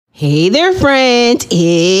Hey there, friend.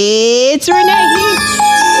 It's Renee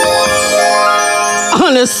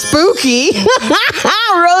on a spooky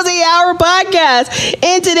Rosé Hour podcast.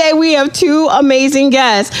 And today we have two amazing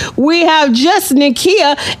guests. We have just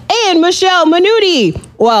Nakia and Michelle Minuty.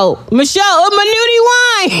 Well, Michelle of Minuty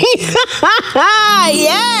Wine.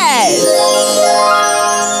 Yes.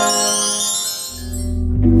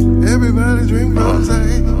 Everybody drink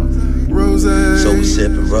rosé, rosé. So we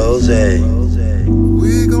sipping rosé.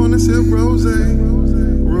 We gonna sip rosé,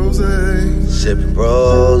 rosé. Sipping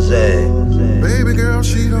rosé. Baby girl,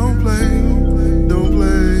 she don't play.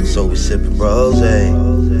 So we sipping rosé.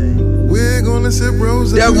 We're gonna sip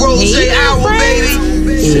rosé. That Rosé Hour,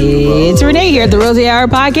 baby. It's Renee here at the Rosé Hour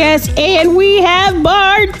podcast, and we have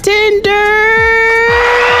bartender.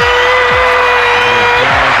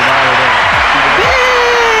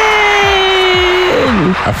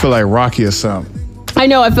 I feel like Rocky or something. I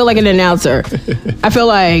know, I feel like an announcer. I feel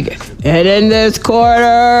like, and in this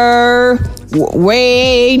quarter,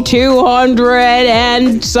 weighing 200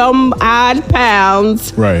 and some odd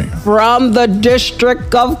pounds, Right. from the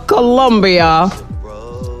District of Columbia,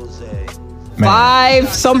 Man.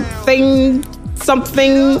 5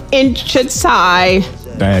 inches high.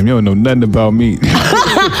 Damn, you don't know nothing about me.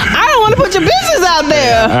 I don't want to put your business out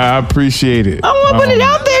there. I appreciate it. I don't want to put it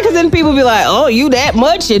out there because then people be like, oh, you that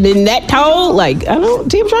much and then that tall? Like, I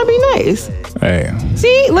don't, see, I'm trying to be nice. Hey.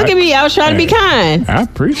 See, look at me. I was trying to be kind. I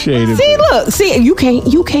appreciate it. See, you can't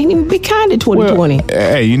even be kind in 2020. Well,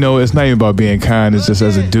 hey, you know, it's not even about being kind. It's just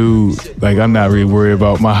as a dude, like, I'm not really worried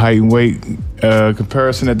about my height and weight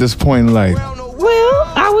comparison at this point in life. Well,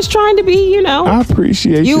 I was trying to be, I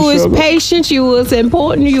appreciate you was sugar. patient, you was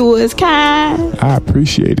important, you was kind. I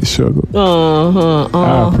appreciate it, sugar.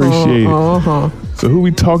 I appreciate it. So who we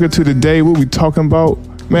talking to today? What we talking about?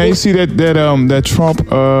 Man, you see that Trump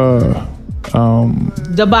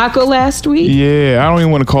debacle last week? Yeah, I don't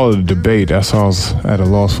even want to call it a debate. That's all I was at a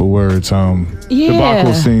loss for words.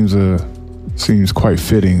 Debacle seems quite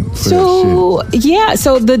fitting for that shit. Yeah,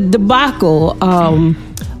 so the debacle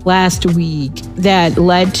last week that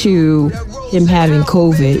led to him having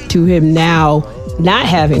COVID, to him now not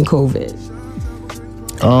having COVID.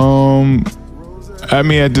 I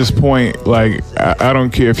mean, at this point, like, I don't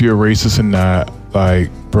care if you're a racist or not. Like,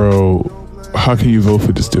 bro, how can you vote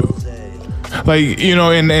for this dude? Like,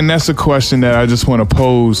 and that's a question that I just want to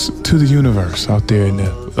pose to the universe out there in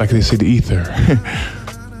the, like they say, the ether.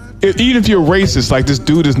 Even if you're racist, like, this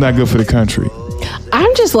dude is not good for the country.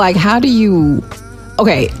 I'm just like, how do you...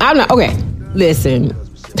 Okay, listen.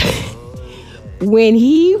 When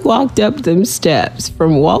he walked up them steps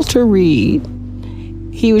from Walter Reed,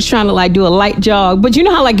 he was trying to like do a light jog. But you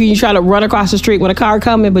know how like you try to run across the street when a car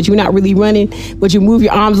coming, but you're not really running, but you move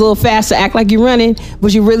your arms a little faster, act like you're running,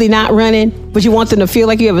 but you're really not running, but you want them to feel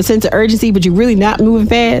like you have a sense of urgency, but you're really not moving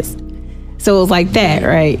fast. So it was like that,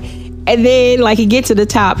 right? And then like he gets to the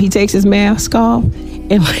top, he takes his mask off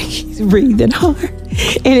and like he's breathing hard.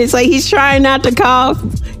 And it's like he's trying not to cough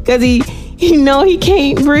because he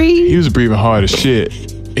can't breathe. He was breathing hard as shit.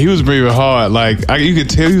 He was breathing hard. Like, you could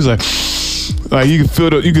tell he was like you could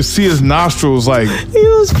feel you could see his nostrils like. He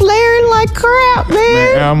was flaring like crap,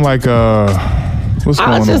 man. And I'm like, what's going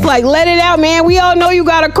on? I was just like, let it out, man. We all know you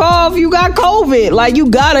got a cough. You got COVID. Like, you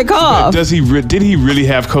got a cough. Did he really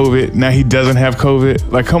have COVID? Now he doesn't have COVID?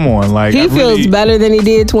 Like, come on. Like, he feels better than he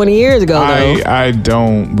did 20 years ago, though. I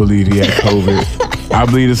don't believe he had COVID. I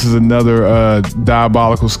believe this is another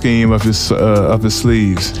diabolical scheme of his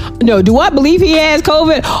sleeves. No, do I believe he has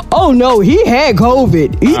COVID? Oh no, he had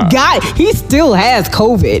COVID. He still has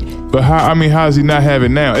COVID. But how does he not have it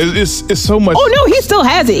now? It's so much. Oh no, he still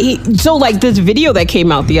has it. So like this video that came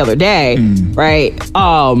out the other day, right?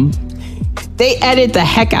 They edit the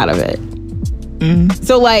heck out of it.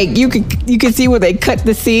 So like you could see where they cut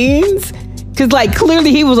the scenes. Cause like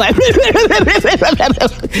clearly he was like, and they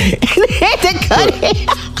had to cut it.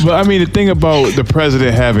 But I mean, the thing about the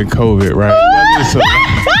president having COVID, right?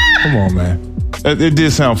 Come on, man. It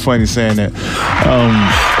did sound funny saying that. We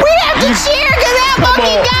have to cheer because that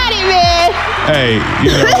monkey got it, man. Hey,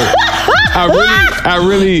 I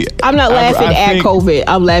really. I'm not laughing at COVID.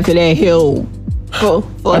 I'm laughing at him for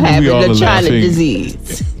having the China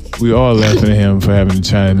disease. We all laughing at him for having the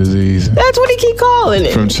China disease. That's what he keep calling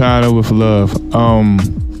it. From China with love.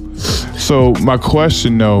 So my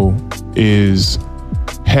question though is,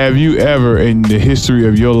 have you ever in the history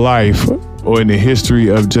of your life or in the history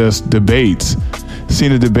of just debates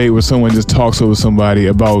seen a debate where someone just talks over somebody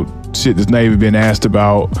about shit that's not even been asked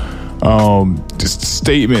about, just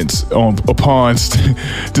statements upon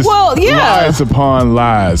just lies upon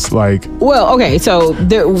lies. Like, well, okay, so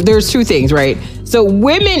there's two things, right? So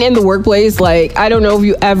women in the workplace, like, I don't know if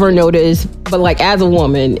you ever noticed, but like as a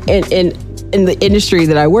woman in the industry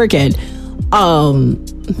that I work in,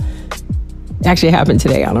 actually happened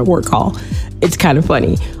today on a work call. It's kind of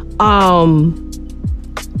funny.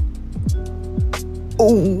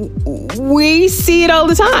 We see it all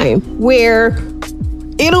the time where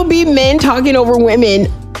it'll be men talking over women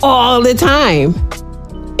all the time.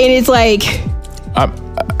 And it's like,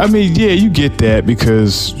 I mean, yeah, you get that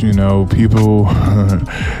because, you know, people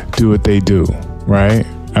do what they do, right?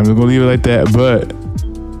 I'm just gonna leave it like that. But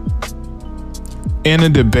in a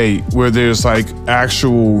debate where there's like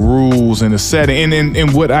actual rules and a setting,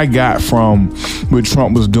 and what I got from what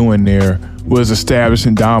Trump was doing there was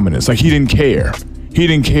establishing dominance. Like, he didn't care. He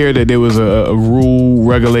didn't care that there was a rule,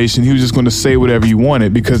 regulation. He was just going to say whatever he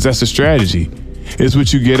wanted because that's the strategy. It's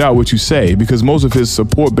what you get out, what you say, because most of his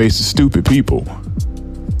support base is stupid people.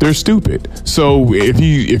 They're stupid. So if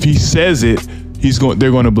he says it,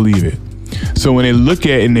 they're going to believe it. So when they look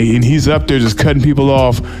at it and he's up there just cutting people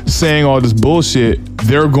off, saying all this bullshit,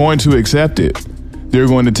 they're going to accept it. They're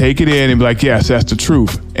going to take it in and be like, yes, that's the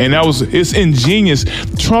truth. And it's ingenious.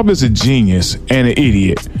 Trump is a genius and an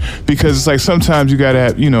idiot because it's like sometimes you got to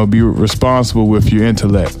have, be responsible with your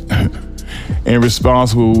intellect and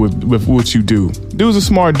responsible with what you do. Dude's a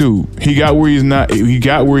smart dude. He got where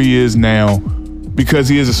he is now because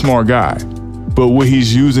he is a smart guy. But what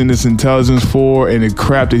he's using this intelligence for and the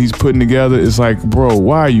crap that he's putting together is like, bro,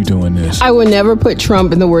 why are you doing this? I would never put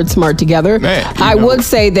Trump and the word smart together. Man, I would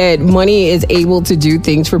say that money is able to do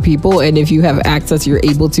things for people. And if you have access, you're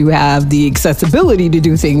able to have the accessibility to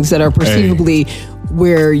do things that are perceivably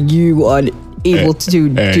where you are able to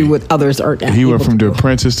do what others aren't. He went from the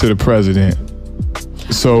apprentice to the president.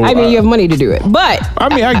 So I mean, you have money to do it, but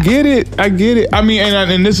I mean, I get it. I mean,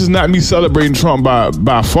 and this is not me celebrating Trump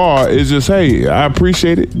by far. It's just, hey, I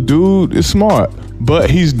appreciate it. Dude is smart, but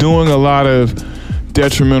he's doing a lot of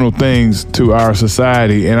detrimental things to our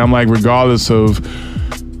society. And I'm like, regardless of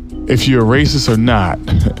if you're a racist or not,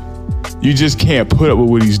 you just can't put up with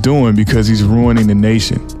what he's doing because he's ruining the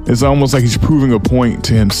nation. It's almost like he's proving a point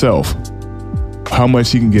to himself, how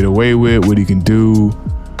much he can get away with, what he can do.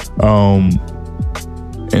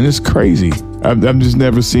 And it's crazy. I've just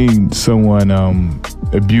never seen someone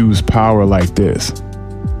abuse power like this.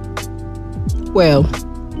 Well,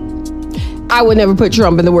 I would never put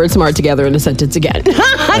Trump and the word smart together in a sentence again.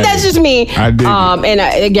 That's just me. I dig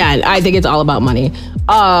it. I think it's all about money.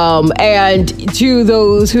 And to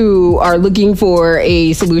those who are looking for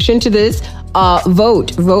a solution to this,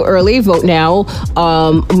 vote early, vote now.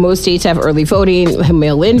 Most states have early voting,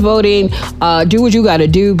 mail-in voting. Do what you got to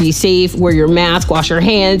do. Be safe. Wear your mask. Wash your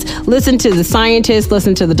hands. Listen to the scientists.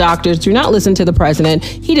 Listen to the doctors. Do not listen to the president.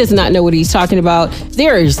 He does not know what he's talking about.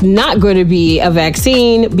 There is not going to be a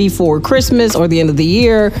vaccine before Christmas or the end of the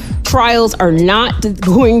year. Trials are not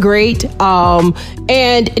going great.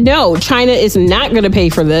 And no, China is not going to pay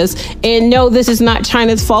for this. And no, this is not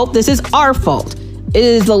China's fault. This is our fault. It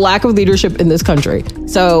is the lack of leadership in this country.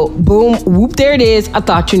 So, boom, whoop, there it is. I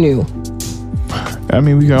thought you knew. I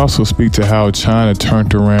mean, we can also speak to how China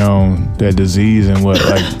turned around that disease in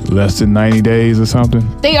less than 90 days or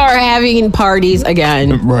something? They are having parties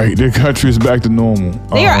again. Right. Their country is back to normal.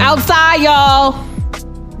 They are outside, y'all.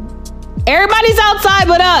 Everybody's outside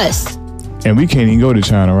but us. And we can't even go to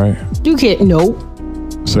China, right? You can't, nope.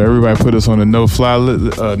 So everybody put us on the no-fly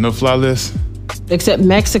list? Except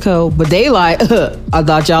Mexico, but they like, I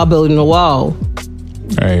thought y'all building a wall.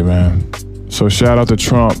 Hey, man. So shout out to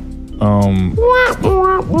Trump. What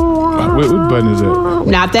button is it?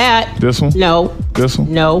 Not that. This one? No. This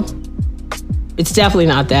one? No. It's definitely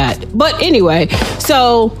not that. But anyway,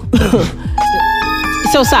 so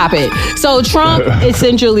stop it. So Trump,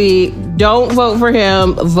 essentially, don't vote for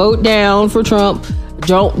him. Vote down for Trump.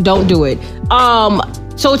 Don't do it.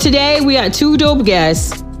 So today we got two dope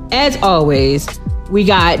guests. As always, we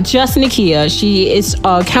got Just Nakia. She is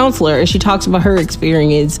a counselor, and she talks about her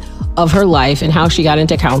experience of her life and how she got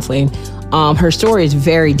into counseling. Her story is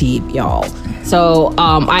very deep, y'all. So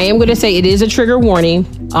I am going to say it is a trigger warning.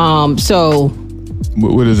 So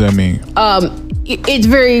what does that mean? It's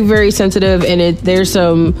very, very sensitive, and there's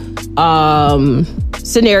some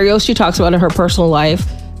scenarios she talks about in her personal life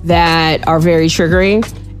that are very triggering.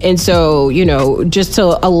 And so, just to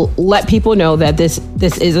let people know that this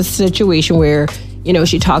is a situation where,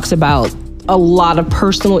 she talks about a lot of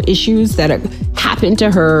personal issues that happened to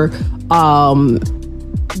her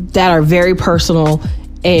that are very personal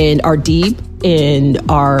and are deep and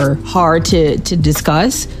are hard to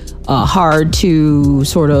discuss. hard to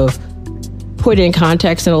sort of put in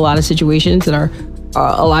context in a lot of situations that are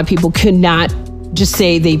a lot of people could not just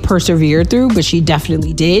say they persevered through, but she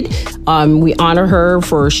definitely did. We honor her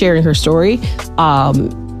for sharing her story.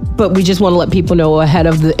 But we just want to let people know ahead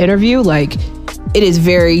of the interview, like, it is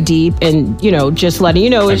very deep, and, just letting you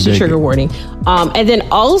know, it's a trigger warning. And then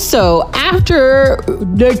also after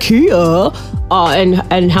Nakia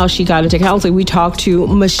and how she got into counseling, we talked to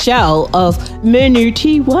Michelle of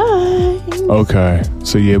Minuty Wine. Okay,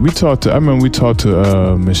 so yeah, we talked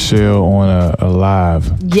to Michelle on a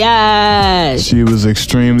live. Yes, she was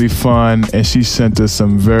extremely fun, and she sent us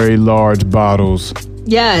some very large bottles.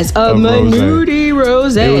 Yes, a Minuty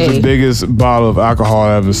Rosé. It was the biggest bottle of alcohol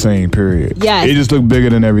I've ever seen, period. Yes. It just looked bigger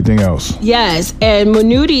than everything else. Yes, and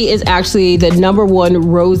Minuty is actually the number one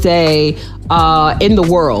rosé in the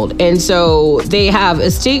world. And so they have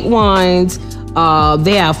estate wines.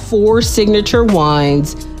 They have 4 signature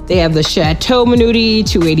wines. They have the Chateau Minuty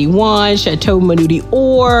 281, Chateau Minuty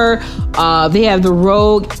Or. They have the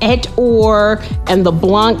Rogue et Or and the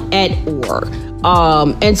Blanc et Or.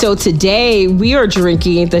 And so today we are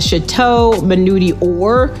drinking the Chateau Minuty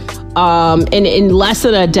Or. And in less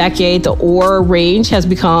than a decade, the Or range has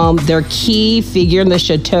become their key figure in the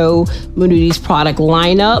Chateau Minuty's product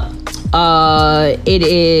lineup. It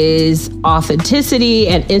is authenticity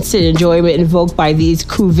and instant enjoyment invoked by these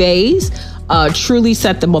cuvées. Truly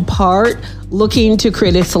set them apart, looking to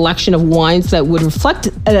create a selection of wines that would reflect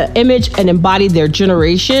an image and embody their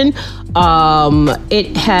generation.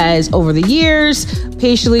 It has, over the years,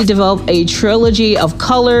 patiently developed a trilogy of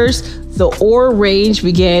colors. The Or range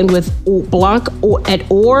began with Blanc et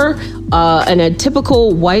Or, and a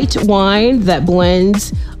typical white wine that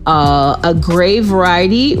blends a gray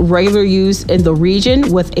variety, regular use in the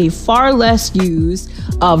region, with a far less used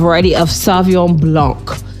variety of Sauvignon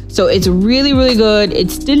Blanc. So it's really, really good.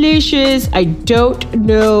 It's delicious. I don't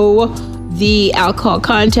know the alcohol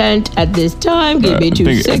content at this time. Give me 2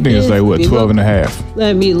 seconds. I think it's like, 12 and a half.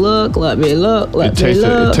 Let me look. It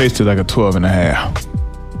tasted like a 12 and a half.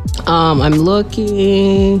 I'm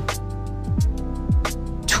looking.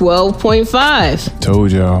 12.5.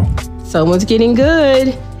 Told y'all. Someone's getting good.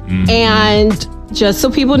 Mm-hmm. And just so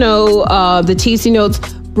people know, the TC notes,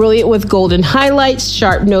 brilliant with golden highlights,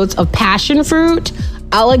 sharp notes of passion fruit,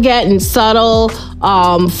 elegant and subtle,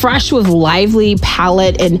 fresh with lively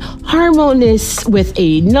palate, and harmonious with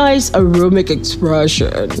a nice aromatic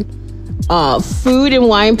expression. Food and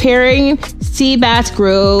wine pairing, sea bass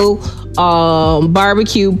grill,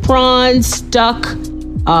 barbecue prawns, duck,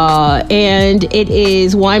 and it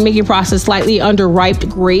is winemaking process slightly under ripe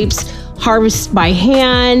grapes, harvest by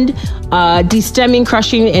hand, destemming,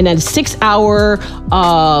 crushing in a 6-hour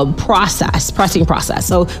pressing process.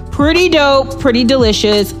 So pretty dope, pretty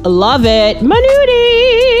delicious. Love it.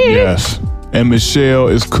 Minuty. Yes. And Michelle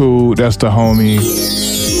is cool. That's the homie.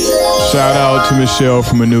 Shout out to Michelle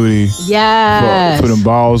from Minuty. Yes. For them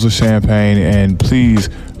bottles of champagne. And please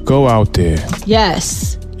go out there.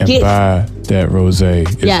 Yes. And buy that rosé.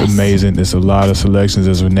 It's amazing. There's a lot of selections,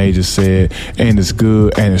 as Renee just said, and it's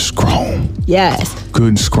good and it's strong. Yes. Good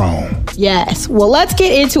and strong. Yes. Well, let's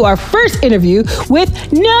get into our first interview with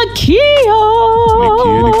Nakia.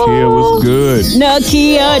 Nakia was good.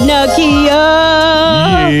 Nakia.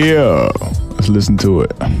 Yeah. Let's listen to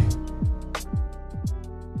it.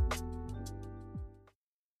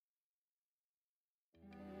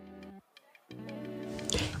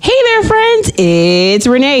 Hey there, friends. It's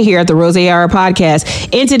Renee here at the Rosé Hour Podcast.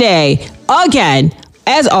 And today, again,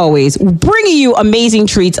 as always, bringing you amazing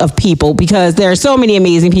treats of people, because there are so many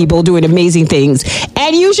amazing people doing amazing things,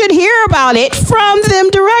 and you should hear about it from them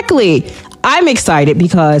directly. I'm excited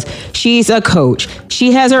because she's a coach.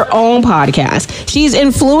 She has her own podcast. She's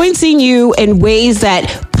influencing you in ways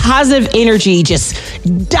that positive energy just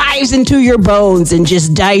dives into your bones and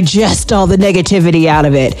just digests all the negativity out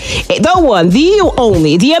of it. The one, the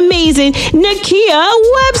only, the amazing Nakia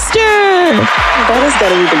Webster. That has got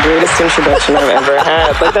to be the greatest introduction I've ever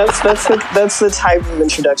had. Like that's the type of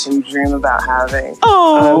introduction you dream about having.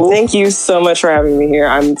 Oh, thank you so much for having me here.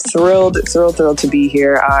 I'm thrilled to be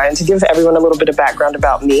here, and to give everyone a little bit of background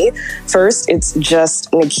about me. First, it's just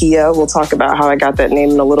Nakia. We'll talk about how I got that name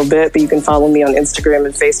in a little bit, but you can follow me on Instagram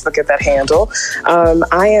and Facebook Facebook at that handle.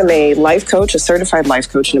 I am a life coach, a certified life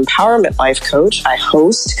coach, an empowerment life coach. I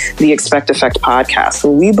host the Expect Effect podcast,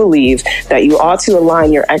 where we believe that you ought to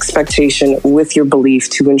align your expectation with your belief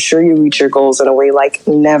to ensure you reach your goals in a way like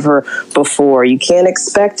never before. You can't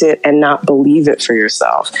expect it and not believe it for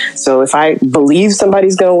yourself. So if I believe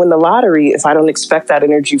somebody's going to win the lottery, if I don't expect that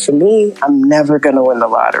energy from me, I'm never going to win the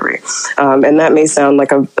lottery. And that may sound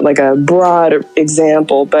like a broad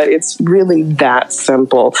example, but it's really that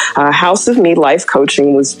simple. House of Me Life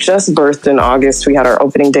Coaching was just birthed in August. We had our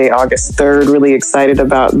opening day August 3rd. Really excited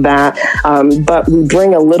about that. But we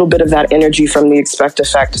bring a little bit of that energy from the Expect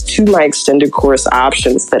Effect to my extended course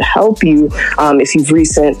options that help you if you've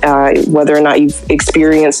whether or not you've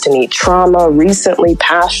experienced any trauma recently,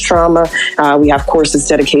 past trauma. We have courses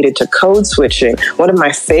dedicated to code switching. One of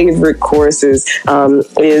my favorite courses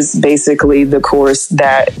is basically the course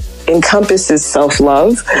that encompasses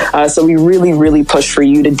self-love. So we really, really push for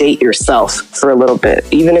you to date yourself for a little bit.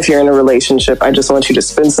 Even if you're in a relationship, I just want you to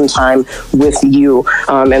spend some time with you.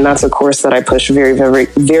 And that's a course that I push very, very,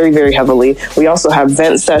 very, very heavily. We also have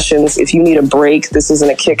vent sessions. If you need a break, this isn't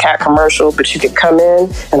a Kit Kat commercial, but you can come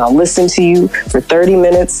in and I'll listen to you for 30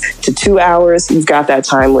 minutes to 2 hours. You've got that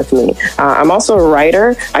time with me. I'm also a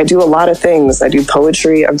writer. I do a lot of things. I do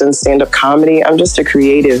poetry. I've done stand-up comedy. I'm just a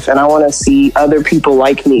creative, and I want to see other people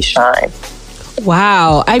like me shine.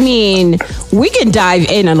 Wow. I mean, we can dive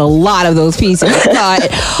in on a lot of those pieces,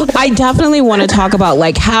 but I definitely want to talk about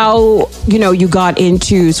like how, you got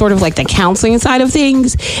into sort of like the counseling side of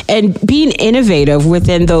things and being innovative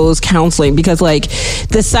within those counseling, because like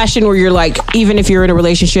the session where you're like, even if you're in a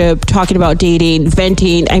relationship, talking about dating,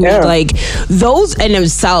 venting, I mean, like those in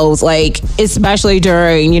themselves, like, especially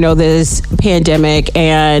during, this pandemic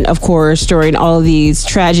and of course, during all of these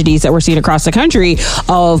tragedies that we're seeing across the country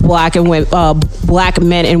of Black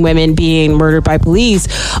men and women being murdered by police,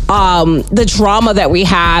 the trauma that we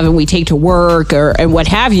have and we take to work and what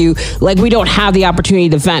have you, like we don't have the opportunity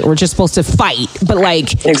to vent. We're just supposed to fight. But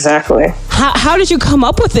like, exactly. How did you come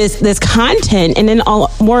up with this content? And then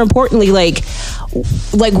more importantly, like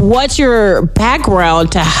what's your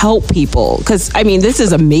background to help people? Because I mean, this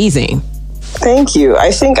is amazing. Thank you.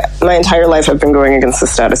 I think my entire life I've been going against the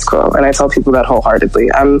status quo, and I tell people that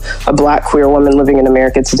wholeheartedly. I'm a Black queer woman living in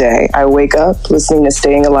America today. I wake up listening to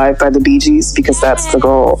Staying Alive by the Bee Gees because that's the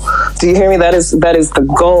goal. Do you hear me? That is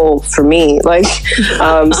the goal for me. Like,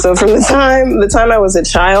 so from the time I was a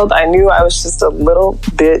child, I knew I was just a little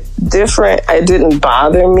bit different. It didn't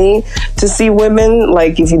bother me to see women,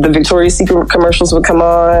 like if the Victoria's Secret commercials would come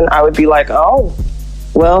on, I would be like, oh,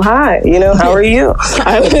 well, hi, how are you?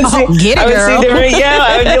 I would see different,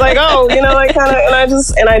 I would be like, oh, like kind of,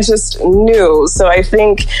 and I just knew. So I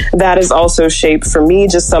think that is also shaped for me,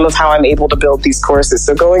 just some of how I'm able to build these courses.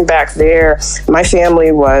 So going back there, my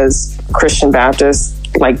family was Christian Baptist,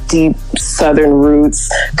 like deep Southern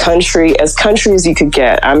roots, country as you could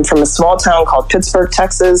get. I'm from a small town called Pittsburgh,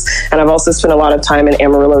 Texas, and I've also spent a lot of time in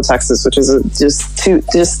Amarillo, Texas, which is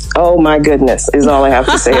just oh my goodness, is all I have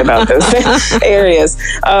to say about those areas.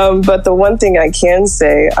 But the one thing I can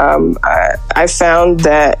say, I found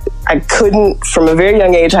that I couldn't, from a very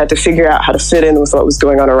young age, I had to figure out how to fit in with what was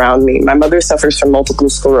going on around me. My mother suffers from multiple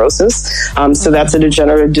sclerosis, so that's a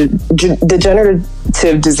degenerative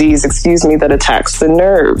disease, that attacks the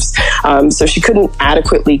nerves. So she couldn't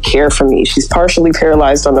adequately care for me. She's partially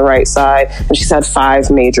paralyzed on the right side, and she's had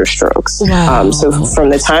 5 major strokes. Wow. So from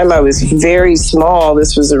the time I was very small,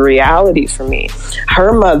 this was a reality for me.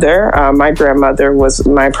 Her mother, my grandmother, was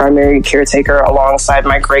my primary caretaker alongside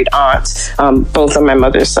my great aunt, both on my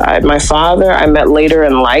mother's side. My father, I met later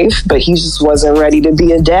in life, but he just wasn't ready to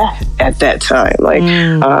be a dad at that time. Like,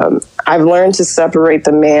 I've learned to separate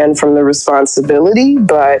the man from the responsibility,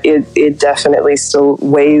 but it definitely still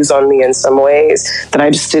weighs on me in some ways that I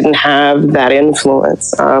just didn't have that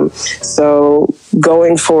influence. So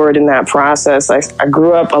going forward in that process, I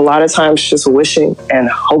grew up a lot of times just wishing and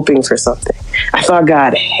hoping for something. I thought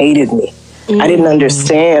God hated me. I didn't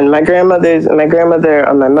understand. My grandmother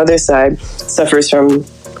on my mother's side suffers from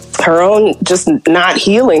her own, just not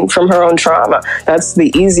healing from her own trauma. That's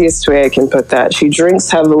the easiest way I can put that. She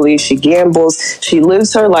drinks heavily, she gambles, she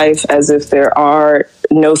lives her life as if there are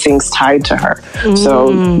no things tied to her.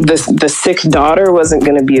 So the sick daughter wasn't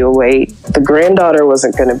going to be a weight. The granddaughter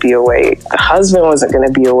wasn't going to be a weight. The husband wasn't going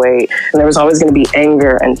to be a weight. And there was always going to be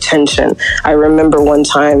anger and tension. I remember one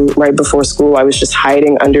time right before school, I was just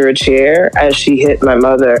hiding under a chair as she hit my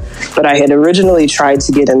mother. But I had originally tried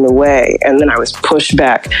to get in the way, and then I was pushed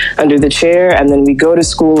back under the chair, and then we go to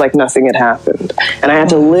school like nothing had happened. And I had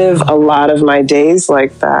to live a lot of my days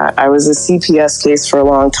like that. I was a CPS case for a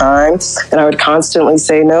long time, and I would constantly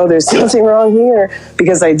say, no, there's nothing wrong here,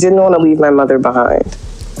 because I didn't want to leave my mother behind.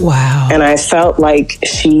 Wow. And I felt like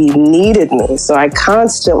she needed me. So I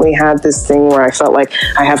constantly had this thing where I felt like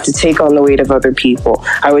I have to take on the weight of other people.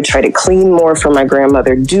 I would try to clean more for my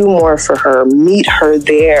grandmother, do more for her, meet her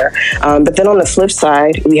there. But then on the flip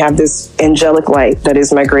side, we have this angelic light that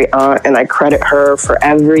is my great aunt, and I credit her for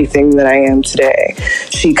everything that I am today.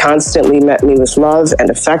 She constantly met me with love and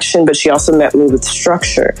affection, but she also met me with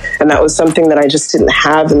structure. And that was something that I just didn't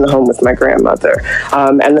have in the home with my grandmother.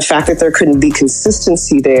 And the fact that there couldn't be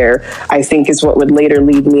consistency there, I think, is what would later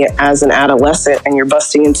lead me as an adolescent and you're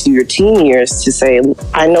busting into your teen years to say,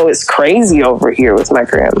 I know it's crazy over here with my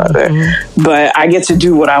grandmother, but I get to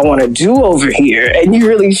do what I want to do over here. And you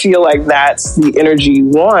really feel like that's the energy you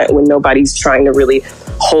want when nobody's trying to really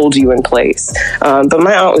hold you in place. But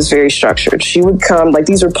my aunt was very structured. She would come, like,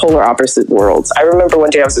 these were polar opposite worlds. I remember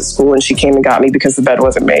one day I was at school and she came and got me because the bed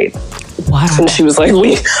wasn't made. Wow. And she was like,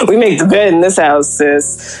 we make the bed in this house,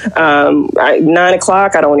 sis. 9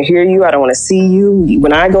 o'clock, I don't want to hear you. I don't want to see you.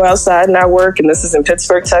 When I go outside and I work, and this is in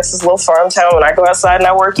Pittsburgh, Texas, little farm town, when I go outside and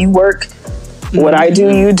I work, you work. What I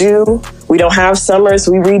do, you do. We don't have summers.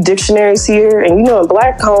 We read dictionaries here. And you know, in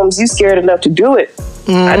Black homes, you scared enough to do it.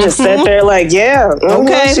 I just sat there like, yeah.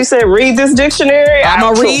 Okay. She said, read this dictionary. I'm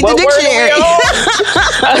going to read the dictionary.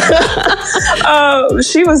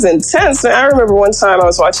 She was intense. And I remember one time I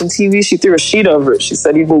was watching TV. She threw a sheet over it. She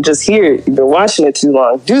said, you can just hear it. You've been watching it too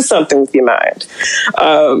long. Do something with your mind.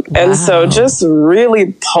 And so just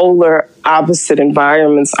really polar opposite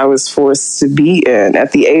environments I was forced to be in.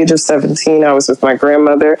 At the age of 17, I was with my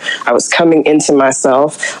grandmother. I was coming into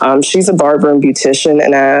myself. She's a barber and beautician.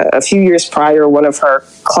 And a few years prior, one of her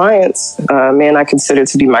clients, a man I considered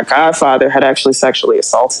to be my godfather, had actually sexually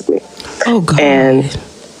assaulted me. Oh, God. And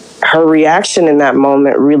her reaction in that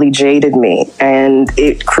moment really jaded me, and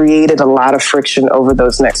it created a lot of friction over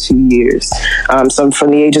those next few years. So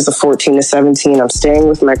from the ages of 14 to 17, I'm staying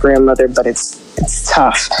with my grandmother, but it's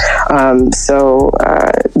tough.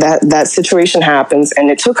 That situation happens,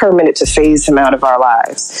 and it took her a minute to phase him out of our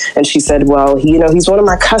lives. And she said, well, he's one of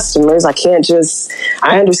my customers. I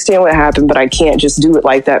understand what happened, but I can't just do it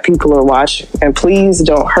like that. People are watching, and please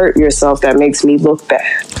don't hurt yourself. That makes me look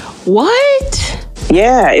bad. What?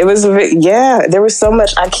 Yeah, there was so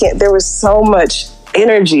much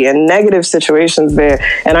energy and negative situations there.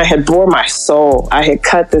 And I had bore my soul. I had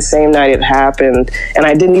cut the same night it happened. And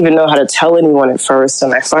I didn't even know how to tell anyone at first.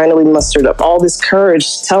 And I finally mustered up all this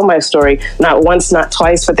courage to tell my story, not once, not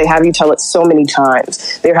twice, but they have you tell it so many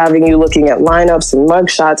times. They're having you looking at lineups and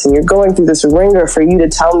mugshots, and you're going through this ringer for you to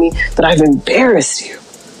tell me that I've embarrassed you.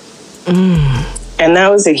 And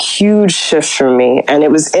that was a huge shift for me. And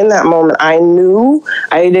it was in that moment I knew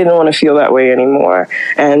I didn't want to feel that way anymore.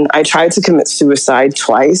 And I tried to commit suicide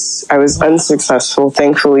twice. I was unsuccessful.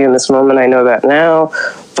 Thankfully, in this moment, I know that now.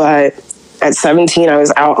 But at 17, I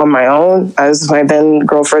was out on my own. I was with my then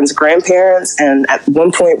girlfriend's grandparents. And at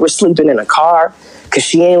one point, we're sleeping in a car because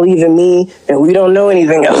she ain't leaving me, and we don't know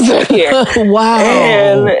anything else out here. Wow.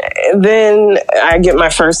 And then I get my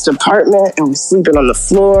first apartment, and we're sleeping on the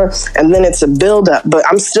floor, and then it's a buildup. But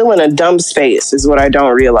I'm still in a dumb space, is what I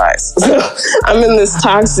don't realize. I'm in this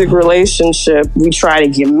toxic relationship. We try to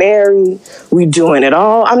get married. We doing it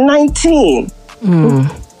all. I'm 19. And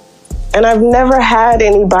I've never had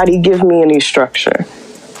anybody give me any structure.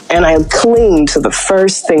 And I cling to the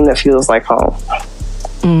first thing that feels like home.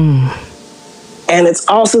 And it's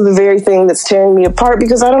also the very thing that's tearing me apart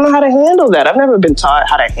because I don't know how to handle that. I've never been taught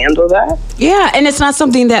how to handle that. Yeah, and it's not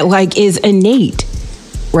something that is innate,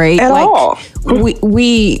 right? At all.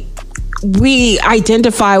 We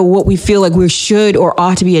identify what we feel like we should or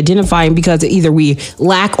ought to be identifying because either we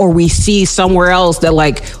lack or we see somewhere else that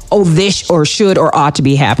this or should or ought to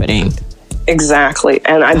be happening. Exactly.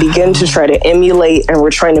 And I begin to try to emulate, and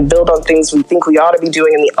we're trying to build on things we think we ought to be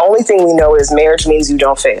doing. And the only thing we know is marriage means you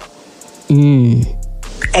don't fail.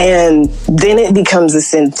 And then it becomes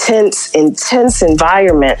this intense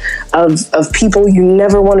environment of people you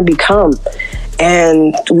never want to become.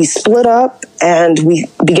 And we split up and we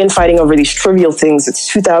begin fighting over these trivial things. It's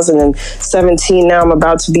 2017 now. I'm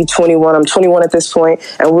about to be 21. I'm 21 at this point,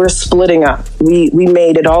 and we're splitting up. We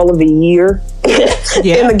made it all of a year.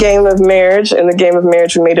 In the game of marriage. In the game of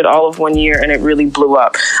marriage, we made it all of 1 year, and it really blew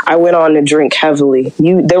up. I went on to drink heavily.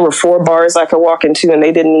 There were 4 bars I could walk into, and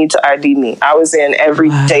they didn't need to ID me. I was in every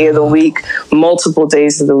day of the week, multiple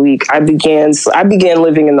days of the week. I began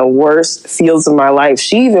living in the worst fields of my life.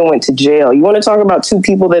 She even went to jail. You want to talk about 2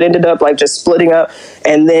 people that ended up just splitting up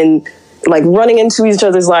and then like running into each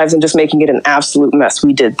other's lives and just making it an absolute mess.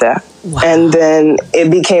 We did that. Wow. And then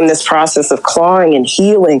it became this process of clawing and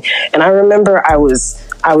healing. And I remember I was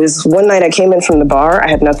one night I came in from the bar. I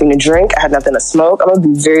had nothing to drink. I had nothing to smoke. I'm going to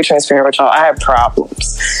be very transparent with y'all. I had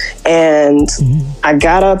problems. And I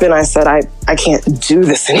got up and I said, I can't do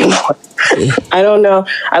this anymore. I don't know.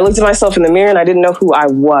 I looked at myself in the mirror and I didn't know who I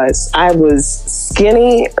was. I was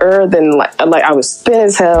skinnier than like I was thin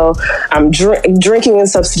as hell. I'm drinking in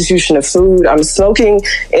substitution of food. I'm smoking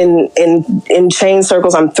in chain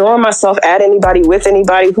circles. I'm throwing myself at anybody, with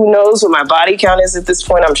anybody. Who knows what my body count is at this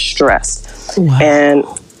point? I'm stressed. Wow. And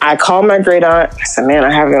I called my great aunt. I said, man,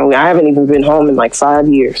 I haven't even been home in like 5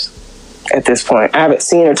 years. At this point, I haven't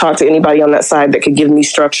seen or talked to anybody on that side that could give me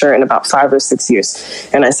structure in about 5 or 6 years.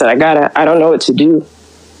 And I said, I don't know what to do.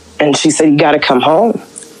 And she said, you gotta come home.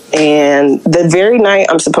 And the very night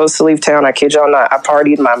I'm supposed to leave town, I kid y'all not, I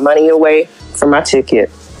partied my money away for my ticket.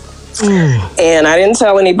 And I didn't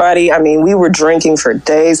tell anybody. I mean, we were drinking for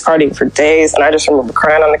days, partying for days. And I just remember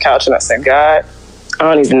crying on the couch and I said, God, I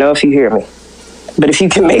don't even know if you hear me, but if you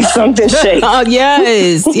can make something shake. Oh,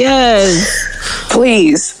 yes.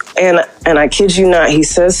 Please. And I kid you not, he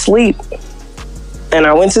says sleep. And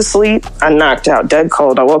I went to sleep. I knocked out dead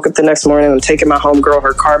cold. I woke up the next morning. I'm taking my homegirl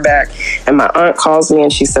her car back. And my aunt calls me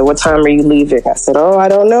and she said, what time are you leaving? I said, oh, I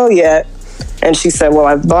don't know yet. And she said, well,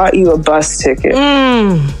 I bought you a bus ticket.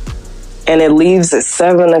 And it leaves at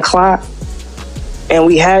 7 o'clock. And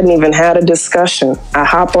we hadn't even had a discussion. I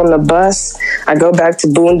hop on the bus. I go back to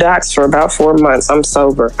Boondocks for about 4 months. I'm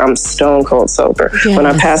sober. I'm stone cold sober. Yes. When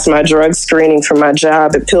I passed my drug screening for my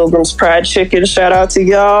job at Pilgrim's Pride Chicken, shout out to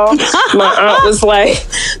y'all. My aunt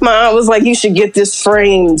was like, you should get this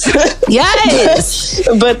framed. Yes.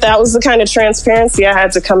 But that was the kind of transparency I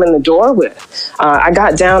had to come in the door with. I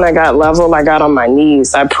got down, I got level, I got on my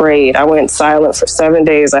knees. I prayed. I went silent for 7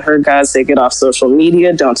 days. I heard God say, get off social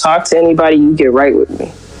media. Don't talk to anybody. You get right with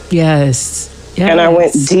me. Yes. And I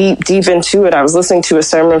went deep into it. I was listening to a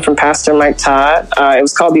sermon from Pastor Mike Todd. It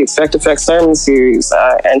was called the Expect Effect Sermon Series.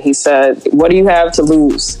 And he said, what do you have to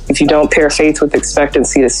lose if you don't pair faith with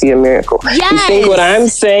expectancy to see a miracle? Yes. You think what I'm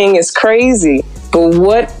saying is crazy,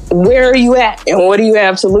 but where are you at? And what do you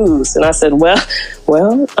have to lose? And I said, well,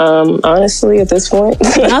 honestly, at this point,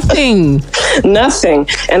 nothing.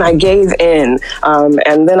 And I gave in.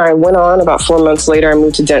 And then I went on. About 4 months later, I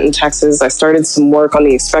moved to Denton, Texas. I started some work on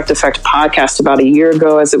the Expect Effect podcast about a year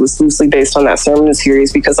ago, as it was loosely based on that sermon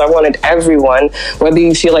series, because I wanted everyone, whether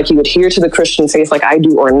you feel like you adhere to the Christian faith like I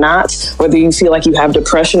do or not, whether you feel like you have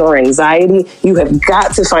depression or anxiety, you have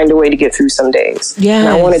got to find a way to get through some days. Yes. And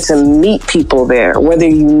I wanted to meet people there, whether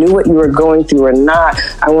you knew what you were going through or not.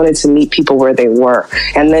 I wanted to meet people where they were.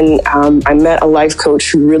 And then I met a life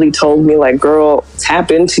coach who really told me, like, girl,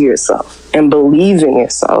 tap into yourself and believe in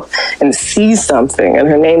yourself and see something. And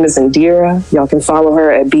her name is Indira. Y'all can follow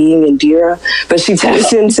her at Being Indira. But she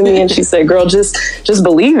tapped into me and she said, girl, just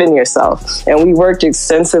believe in yourself. And we worked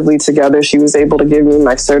extensively together. She was able to give me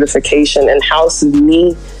my certification and house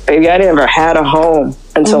me. Baby, I never had a home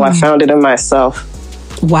until I found it in myself.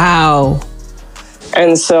 Wow.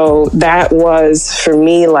 And so that was, for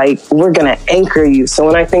me, like, we're going to anchor you. So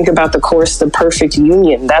when I think about the course, The Perfect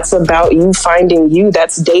Union, that's about you finding you.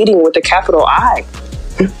 That's dating with a capital I.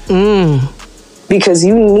 Because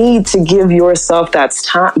you need to give yourself that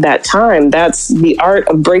time. That's the art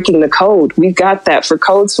of breaking the code. We've got that for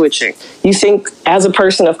code switching. You think, as a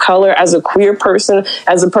person of color, as a queer person,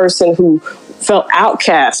 as a person who felt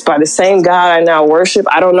outcast by the same God I now worship,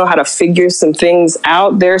 I don't know how to figure some things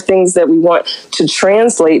out. There are things that we want to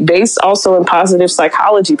translate based also in positive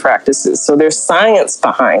psychology practices. So there's science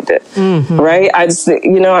behind it, right?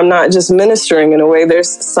 I'm not just ministering in a way. There's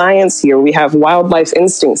science here. We have wildlife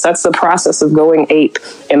instincts. That's the process of going ape.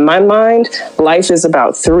 In my mind, life is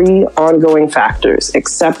about 3 ongoing factors: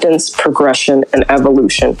 acceptance, progression, and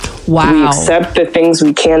evolution. Wow. We accept the things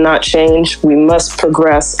we cannot change. We must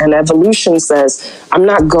progress. And evolution says, I'm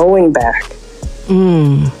not going back.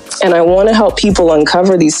 And I want to help people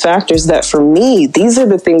uncover these factors that, for me, these are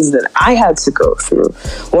the things that I had to go through.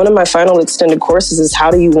 One of my final extended courses is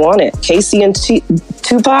How Do You Want It? Casey and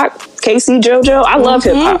Tupac, Casey, JoJo. I love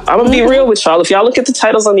hip hop. I'm going to be real with y'all. If y'all look at the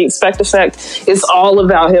titles on the Expect Effect, it's all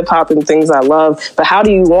about hip hop and things I love. But How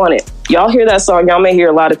Do You Want It? Y'all hear that song. Y'all may hear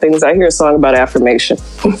a lot of things. I hear a song about affirmation.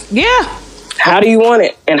 Yeah. How do you want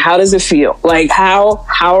it? And how does it feel? Like, how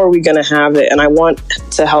are we going to have it? And I want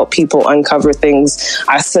to help people uncover things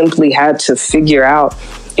I simply had to figure out.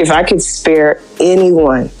 If I could spare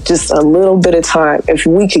anyone just a little bit of time, if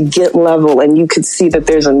we could get level and you could see that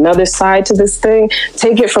there's another side to this thing,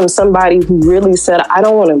 take it from somebody who really said, I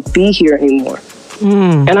don't want to be here anymore.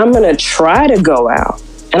 And I'm going to try to go out.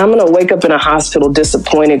 And I'm going to wake up in a hospital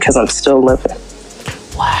disappointed because I'm still living.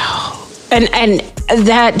 Wow. And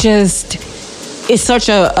that just is such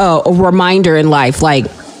a reminder in life. Like,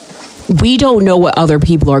 we don't know what other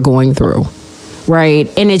people are going through.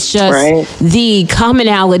 Right. And it's just the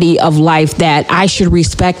commonality of life that I should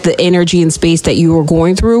respect the energy and space that you are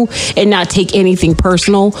going through and not take anything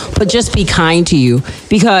personal, but just be kind to you,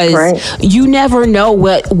 because you never know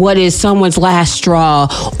what is someone's last straw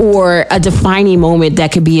or a defining moment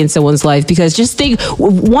that could be in someone's life. Because just think,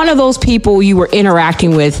 one of those people you were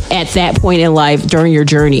interacting with at that point in life during your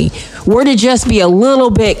journey were to just be a little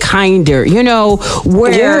bit kinder, you know,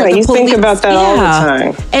 where you think about that all the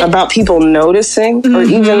time, and about people noticing, or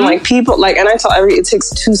even like people like, and I tell it takes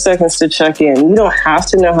 2 seconds to check in. You don't have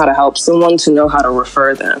to know how to help someone to know how to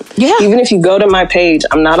refer them. Even if you go to my page,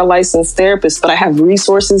 I'm not a licensed therapist, but I have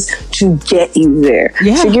resources to get you there.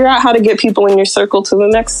 Figure out how to get people in your circle to the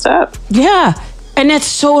next step. And that's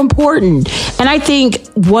so important. And I think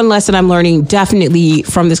one lesson I'm learning definitely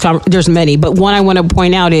from this conversation, there's many, but one I want to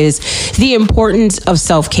point out is the importance of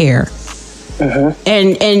self-care. And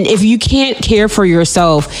if you can't care for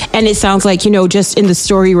yourself, and it sounds like, you know, just in the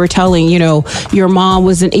story you were telling, you know, your mom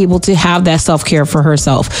wasn't able to have that self-care for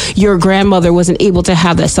herself. Your grandmother wasn't able to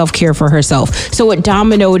have that self-care for herself. So it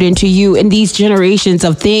dominoed into you, and these generations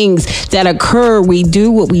of things that occur, we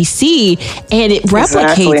do what we see, and it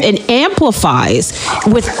replicates and amplifies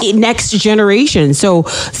with next generation. So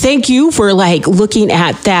thank you for like looking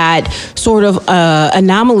at that sort of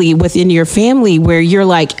anomaly within your family where you're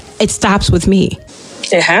like, it stops with me.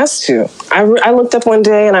 It has to. I looked up one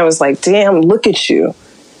day and I was like, damn, look at you.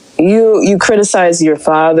 You criticize your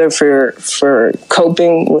father for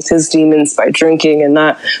coping with his demons by drinking and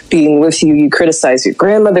not being with you. You criticize your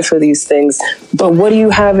grandmother for these things. But what do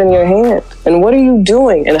you have in your hand? And what are you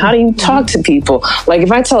doing? And how do you talk to people? Like,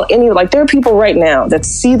 if I tell there are people right now that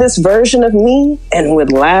see this version of me and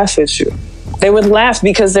would laugh at you. They would laugh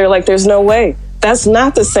because they're like, there's no way. That's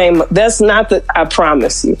not the same. I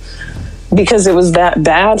promise you, because it was that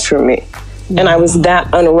bad for me. And I was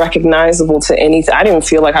that unrecognizable to anything. I didn't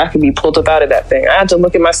feel like I could be pulled up out of that thing. I had to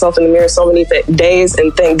look at myself in the mirror so many days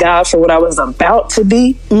and thank God for what I was about to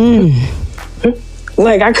be.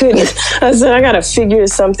 Like, I couldn't. I said, I got to figure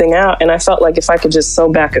something out. And I felt like if I could just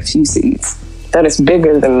sow back a few seeds, that it's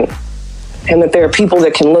bigger than me. And that there are people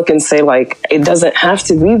that can look and say, like, it doesn't have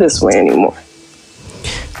to be this way anymore.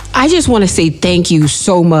 I just want to say thank you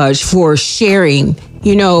so much for sharing,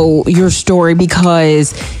 you know, your story,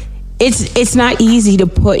 because it's not easy to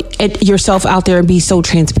put yourself out there and be so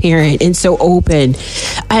transparent and so open.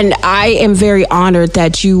 And I am very honored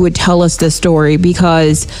that you would tell us this story,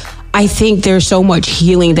 because I think there's so much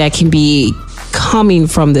healing that can be coming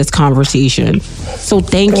from this conversation. So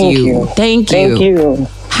thank you. Thank you.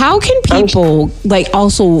 How can people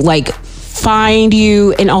find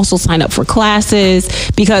you and also sign up for classes?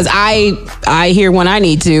 Because I hear when I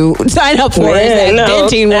need to sign up for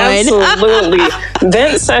venting one. Absolutely.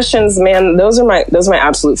 Vent sessions, man, those are my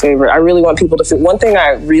absolute favorite. I really want people to feel one thing.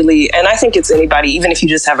 And I think it's anybody, even if you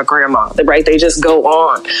just have a grandma, right? They just go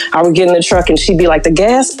on. I would get in the truck and she'd be like, the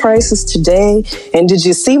gas prices today, and did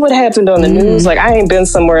you see what happened on the news? Like, I ain't been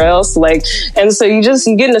somewhere else. Like, and so you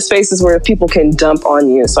get into spaces where people can dump on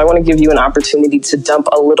you. So I want to give you an opportunity to dump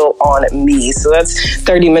a little on me. So that's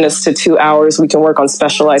 30 minutes to 2 hours. We can work on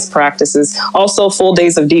specialized practices. Also, full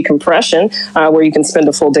days of decompression, where you can spend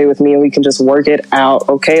a full day with me and we can just work it out.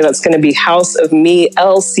 Okay, that's going to be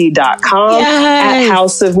houseofmelc.com at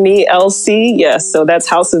houseofmelc. Yes, so that's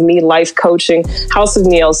House of Me Life Coaching,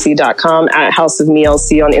 houseofmelc.com at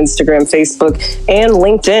houseofmelc on Instagram, Facebook, and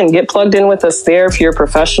LinkedIn. Get plugged in with us there. If you're a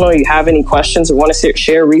professional, you have any questions or want to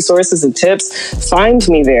share resources and tips, find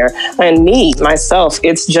me there. And myself,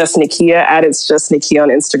 it's just Nakia at It's Just Nakia on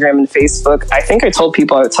Instagram and Facebook. I think I told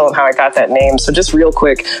people I would tell them how I got that name. So just real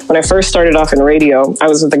quick, when I first started off in radio, I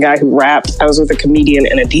was with a guy who rapped. I was with a comedian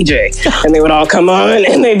and a DJ, and they would all come on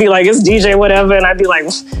and they'd be like, it's DJ whatever, and I'd be like,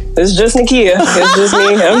 it's just Nakia, it's just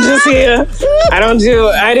me, I'm just here. I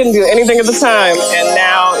didn't do anything at the time, and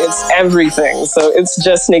now it's everything. So it's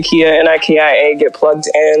just Nakia, Nikia. Get plugged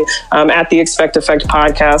in at the Expect Effect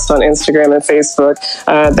podcast on Instagram and Facebook.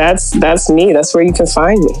 That's me. That's where you can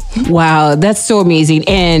find me. Wow, that's so amazing.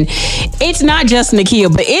 And it's not just Nakia,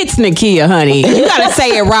 but it's Nakia, honey. You gotta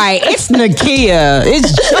say it right. It's Nakia.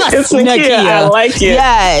 It's just Nakia. I like it.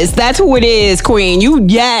 Yes, that's who it is, Queen.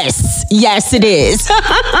 Yes, it is.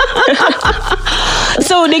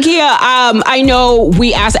 So, Nakia, I know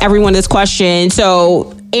we ask everyone this question,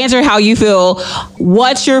 so answer how you feel.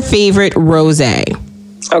 What's your favorite rosé?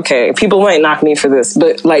 okay, people might knock me for this,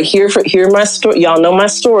 but like hear my story. Y'all know my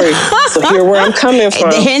story, so hear where I'm coming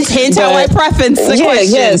from. Hint how I preference the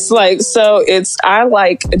question. Yes, like so I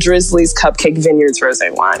like Drizzly's Cupcake Vineyards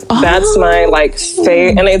rosé wine. That's my like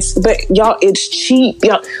favorite, and it's cheap,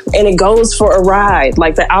 y'all, and it goes for a ride.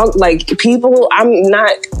 Like people,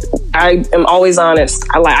 I am always honest.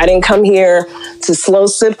 I didn't come here to slow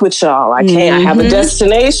sip with y'all. I can't. I have a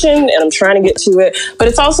destination and I'm trying to get to it, but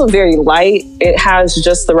it's also very light. It has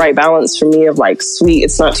just the right balance for me of like sweet.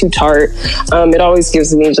 It's not too tart. It always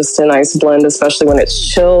gives me just a nice blend, especially when it's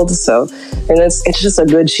chilled. So, and it's just a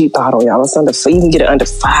good cheap bottle, y'all. It's you can get it under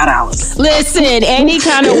 $5. Listen, any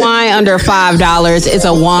kind of wine under $5 is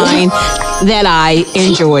a wine that I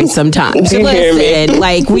enjoy sometimes. Listen,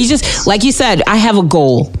 like like you said, I have a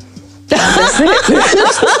goal. That's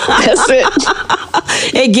it.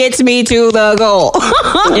 It gets me to the goal.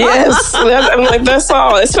 Yes, I'm like, that's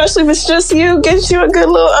all. Especially if it's just you, get you a good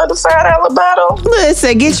little under $5 bottle.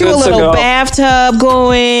 Listen, get you a little bathtub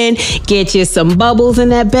going. Get you some bubbles in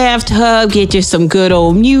that bathtub. Get you some good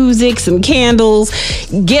old music, some candles.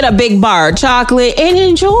 Get a big bar of chocolate and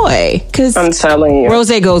enjoy. Because I'm telling you,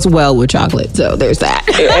 rosé goes well with chocolate. So there's that.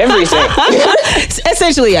 Everything.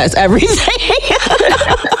 Essentially, yes, everything.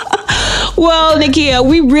 Well, Nakia,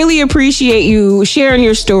 we really appreciate you sharing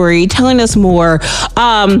your story, telling us more.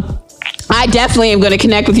 I definitely am going to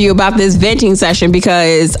connect with you about this venting session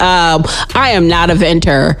because I am not a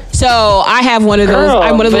venter. So I have one of those.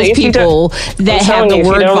 I'm one of those people that have the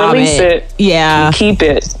word vomit. Yeah, you keep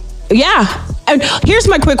it. Yeah. And here's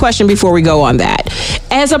my quick question before we go on that.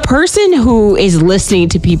 As a person who is listening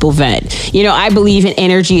to people vent, I believe in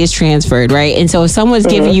energy is transferred, right? And so if someone's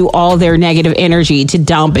giving you all their negative energy to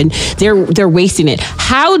dump and they're wasting it,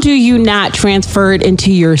 how do you not transfer it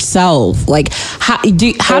into yourself? Like, how do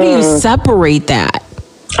you separate that?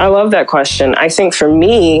 I love that question. I think for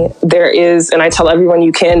me, there is, and I tell everyone,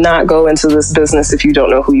 you cannot go into this business if you don't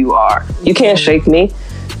know who you are. You can't shake me.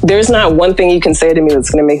 There's not one thing you can say to me that's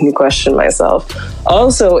going to make me question myself.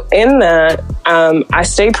 Also, in that, I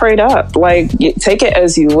stay prayed up. Like, take it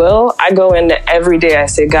as you will. I go into every day, I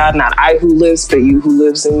say, God, not I who lives, but you who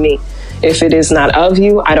lives in me. If it is not of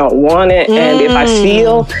you, I don't want it. And if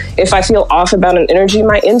I feel off about an energy,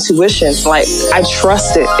 my intuition, like I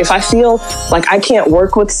trust it. If I feel like I can't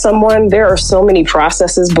work with someone, there are so many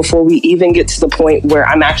processes before we even get to the point where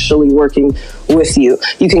I'm actually working with you.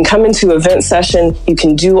 You can come into an event session, you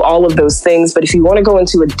can do all of those things, but if you want to go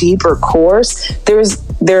into a deeper course,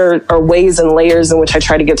 there are ways and layers in which I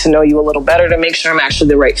try to get to know you a little better to make sure I'm actually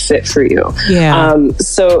the right fit for you. Yeah.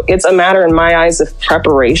 So it's a matter in my eyes of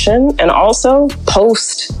preparation and also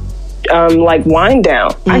post like wind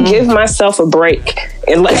down. I give myself a break.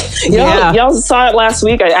 And like y'all saw it last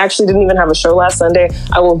week. I actually didn't even have a show last Sunday.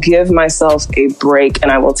 I will give myself a break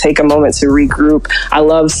and I will take a moment to regroup. I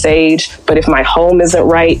love sage, but if my home isn't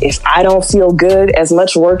right, if I don't feel good, as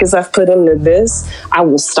much work as I've put into this, I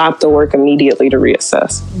will stop the work immediately to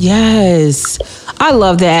reassess. Yes. I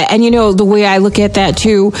love that. And the way I look at that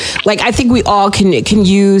too, like I think we all can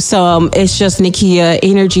use some, it's just Nakia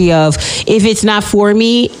energy of, if it's not for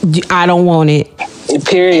me, I don't want it.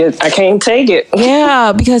 Period. I can't take it.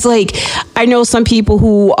 Yeah, because like I know some people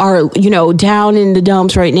who are, down in the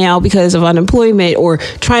dumps right now because of unemployment or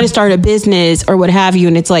trying to start a business or what have you.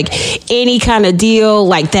 And it's like any kind of deal,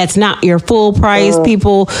 like that's not your full price.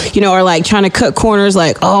 People, are like trying to cut corners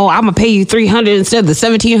like, oh, I'm going to pay you $300 instead of the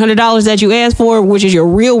 $1,700 that you asked for, which is your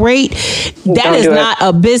real rate. That is not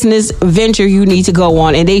a business venture you need to go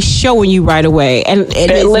on. And they showing you right away. And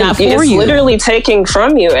it's not for you. It's literally taking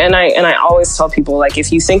from you. And I always tell people, like,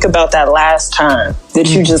 if you think about that last time that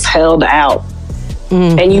you just held out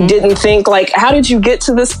and you didn't think, like, how did you get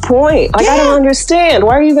to this point? Like, I don't understand.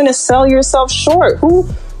 Why are you going to sell yourself short?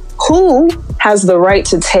 Who has the right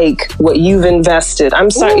to take what you've invested?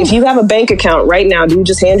 I'm sorry. If you have a bank account right now, do you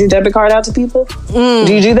just hand your debit card out to people?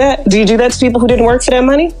 Do you do that? Do you do that to people who didn't work for that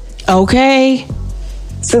money? Okay.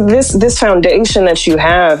 So this foundation that you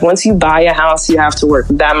have, once you buy a house, you have to work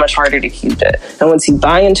that much harder to keep it. And once you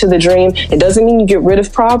buy into the dream, it doesn't mean you get rid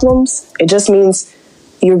of problems. It just means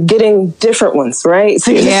you're getting different ones, right?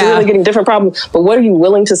 So you're just really getting different problems. But what are you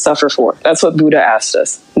willing to suffer for? That's what Buddha asked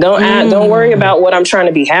us. Don't worry about what I'm trying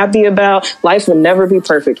to be happy about. Life will never be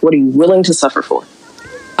perfect. What are you willing to suffer for?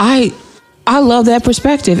 I love that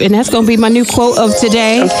perspective, and that's going to be my new quote of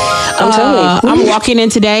today. I'm walking in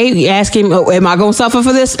today asking, am I going to suffer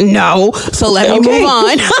for this? No. So let me move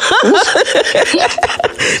on.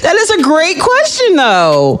 That is a great question,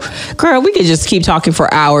 though. Girl, we could just keep talking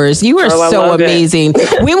for hours. You are so amazing.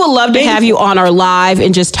 We would love to have you on our live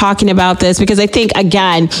and just talking about this, because I think,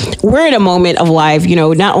 again, we're in a moment of life,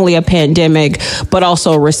 not only a pandemic, but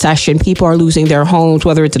also a recession. People are losing their homes,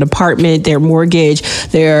 whether it's an apartment, their mortgage,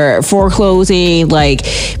 their foreclosing, like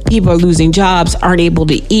people are losing jobs, aren't able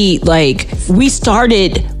to eat. Like, we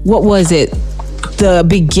started, what was it, the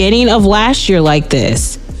beginning of last year like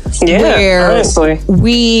this, where honestly,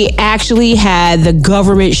 we actually had the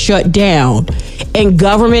government shut down, and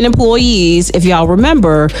government employees, if y'all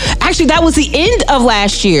remember, actually that was the end of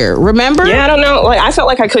last year, remember? Yeah, I don't know. Like, I felt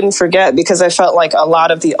like I couldn't forget, because I felt like a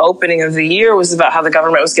lot of the opening of the year was about how the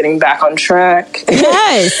government was getting back on track.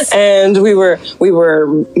 Yes. And we were,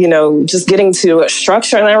 just getting to a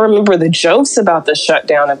structure. And I remember the jokes about the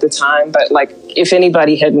shutdown at the time, but like, if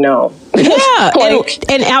anybody had known. Yeah.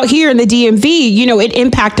 and out here in the DMV, it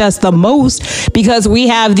impacted us the most because we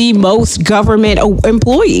have the most government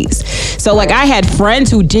employees. So like, I had friends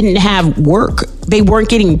who didn't have work. They weren't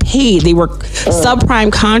getting paid. They were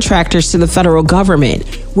subprime contractors to the federal government,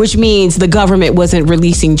 which means the government wasn't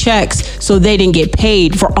releasing checks. So they didn't get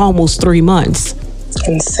paid for almost 3 months.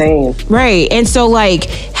 Insane. Right. And so like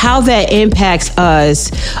how that impacts us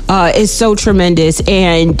is so tremendous.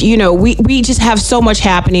 And, we just have so much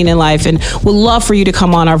happening in life, and would love for you to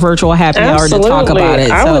come on our virtual happy hour to talk about it.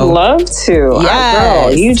 I would love to. Yes.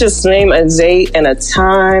 Girl, you just name a date and a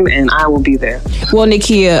time and I will be there. Well,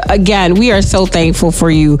 Nakia, again, we are so thankful for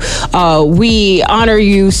you. We honor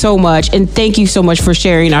you so much, and thank you so much for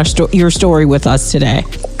sharing your story with us today.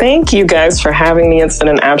 Thank you guys for having me. It's been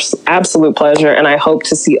an absolute pleasure, and I hope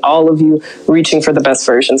to see all of you reaching for the best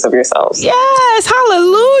versions of yourselves. Yes,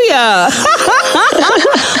 hallelujah.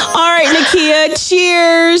 All right, Nakia,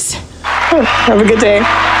 cheers. Have a good day.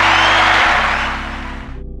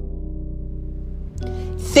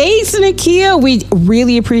 Thanks, Nakia. We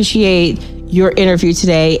really appreciate your interview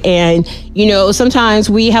today. And, sometimes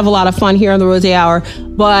we have a lot of fun here on the Rosé Hour,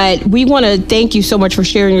 but we want to thank you so much for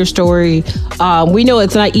sharing your story. We know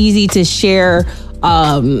it's not easy to share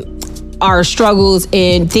our struggles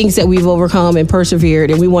and things that we've overcome and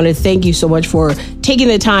persevered. And we want to thank you so much for taking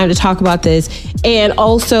the time to talk about this. And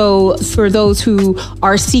also for those who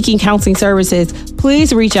are seeking counseling services,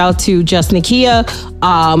 please reach out to Just Nakia.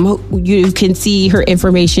 You can see her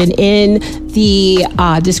information in the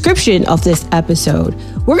description of this episode.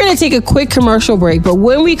 We're going to take a quick commercial break, but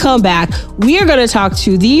when we come back, we are going to talk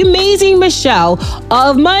to the amazing Michelle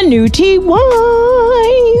of Minuty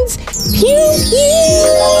Wines. Pew, pew.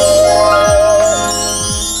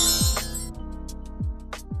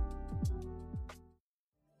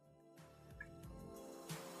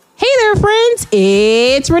 Hey there, friends.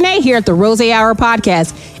 It's Renee here at the Rosé Hour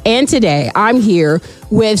podcast. And today I'm here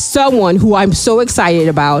with someone who I'm so excited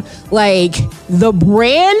about. Like, the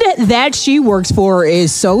brand that she works for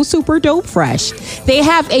is so super dope fresh. They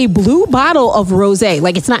have a blue bottle of rosé.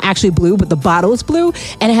 Like, it's not actually blue, but the bottle is blue.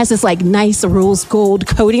 And it has this like nice rose gold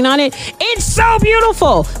coating on it. It's so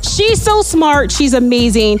beautiful. She's so smart. She's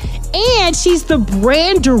amazing. And she's the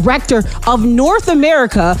brand director of North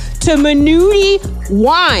America to Minuty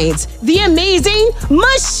Wines. The amazing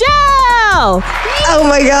Michelle. Oh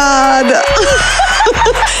my God.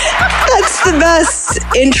 That's the best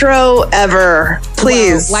intro ever.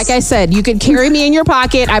 Please. Well, like I said, you can carry me in your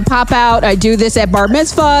pocket. I pop out. I do this at bar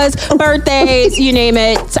mitzvahs, birthdays, you name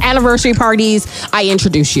it, anniversary parties. I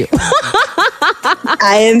introduce you.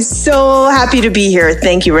 I am so happy to be here.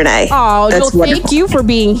 Thank you, Renee. Oh, thank you for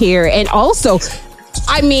being here. And also,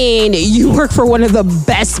 I mean, you work for one of the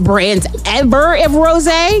best brands ever of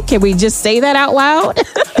rosé. Can we just say that out loud?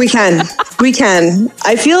 We can.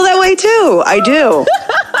 I feel that way too. I do.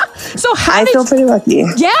 So I feel pretty lucky.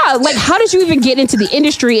 Yeah. Like, how did you even get into the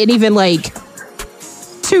industry and even like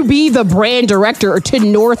to be the brand director to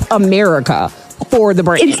North America for the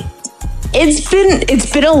brand?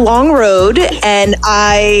 It's been a long road, and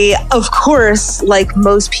I, of course, like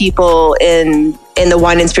most people in the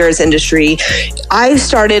wine and spirits industry, I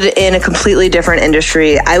started in a completely different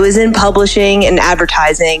industry. I was in publishing and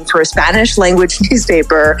advertising for a Spanish language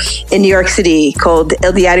newspaper in New York City called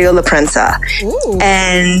El Diario La Prensa. Ooh.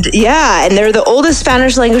 And they're the oldest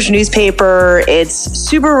Spanish language newspaper. It's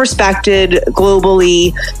super respected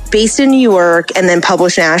globally, based in New York, and then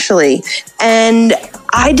published nationally. And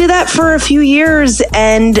I did that for a few years,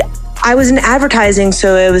 and I was in advertising,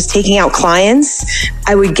 so I was taking out clients.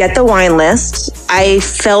 I would get the wine list. I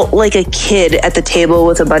felt like a kid at the table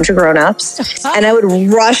with a bunch of grown-ups, and I would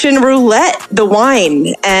Russian roulette the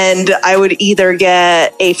wine. And I would either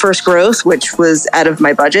get a first growth, which was out of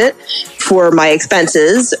my budget for my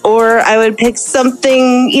expenses, or I would pick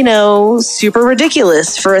something, super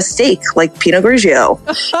ridiculous for a steak, like Pinot Grigio.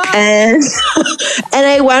 and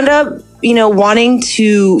I wound up wanting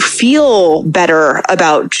to feel better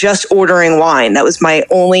about just ordering wine. That was my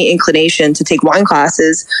only inclination to take wine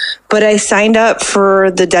classes. But I signed up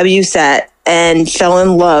for the WSET and fell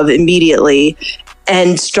in love immediately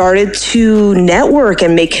and started to network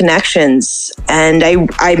and make connections. And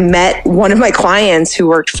I met one of my clients who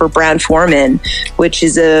worked for Brown-Forman, which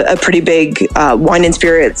is a pretty big wine and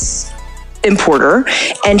spirits importer,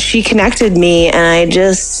 and she connected me, and I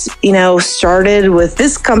just started with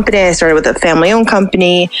this company. I started with a family-owned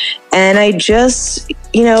company, and I just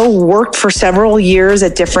worked for several years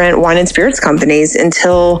at different wine and spirits companies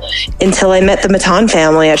until I met the Matan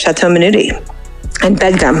family at Chateau Minuty and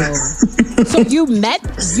begged them. So you met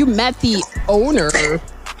the owner,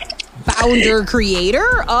 founder,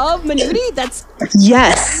 creator of Minuty? That's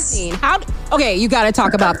yes. Amazing. Okay, you got to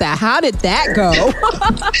talk about that. How did that go?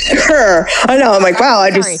 Sure. I know. I'm like, wow.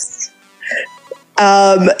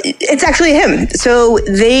 It's actually him. So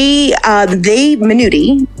they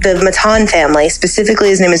Minuty, the Matan family, specifically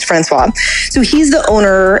his name is Francois. So he's the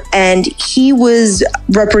owner, and he was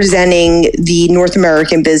representing the North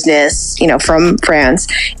American business, from France.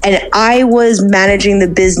 And I was managing the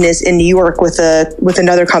business in New York with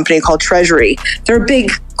another company called Treasury. They're a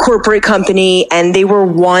big corporate company, and they were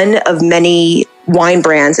one of many wine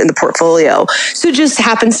brands in the portfolio. So just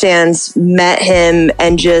happenstance, met him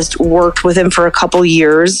and just worked with him for a couple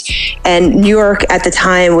years. And New York at the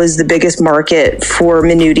time was the biggest market for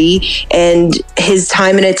Minuty, and his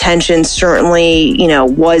time and attention certainly,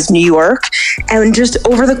 was New York. And just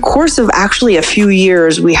over the course of actually a few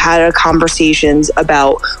years, we had conversations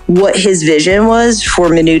about what his vision was for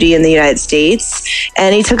Minuty in the United States.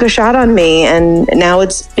 And he took a shot on me, and now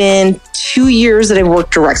it's been 2 years that I've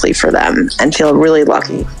worked directly for them and feel really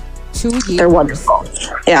lucky. 2 years. They're wonderful.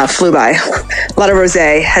 Yeah, flew by. A lot of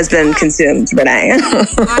rosé has been consumed, Renee.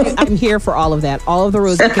 I'm here for all of that. All of the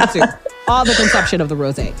rosé consumed. All the consumption of the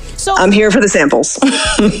rosé. So I'm here for the samples.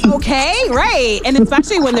 Okay, right. And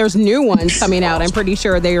especially when there's new ones coming out, I'm pretty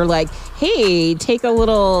sure they're like, hey, take a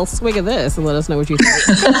little swig of this and let us know what you think.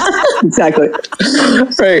 Exactly.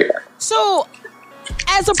 Right. So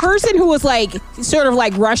as a person who was sort of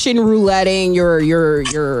Russian rouletting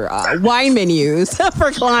your wine menus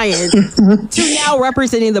for clients to now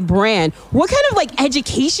representing the brand, what kind of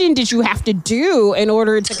education did you have to do in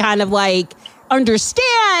order to kind of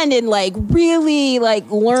understand and really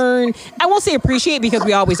learn? I won't say appreciate, because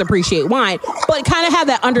we always appreciate wine, but kind of have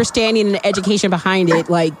that understanding and education behind it,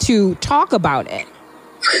 to talk about it.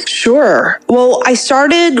 Sure. Well, I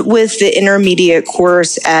started with the intermediate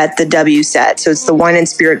course at the WSET. So it's the Wine and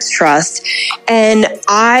Spirits Trust. And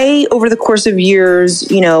I, over the course of years,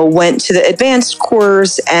 went to the advanced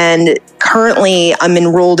course, and currently I'm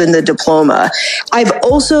enrolled in the diploma. I've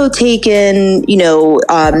also taken,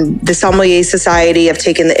 the Sommelier Society. I've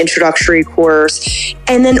taken the introductory course.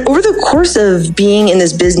 And then over the course of being in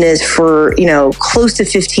this business for, close to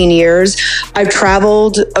 15 years, I've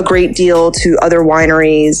traveled a great deal to other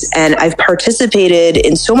wineries, and I've participated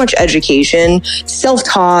in so much education,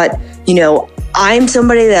 self-taught. I'm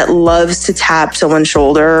somebody that loves to tap someone's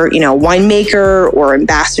shoulder, winemaker or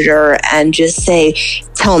ambassador, and just say,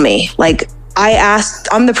 tell me,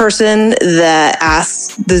 I'm the person that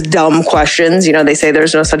asks the dumb questions. They say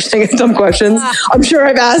there's no such thing as dumb questions. I'm sure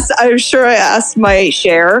I asked my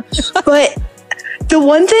share. But the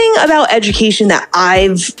one thing about education that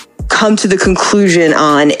I've come to the conclusion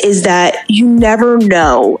on is that you never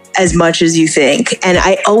know as much as you think. And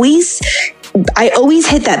I always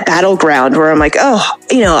hit that battleground where I'm like, I've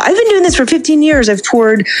been doing this for 15 years. I've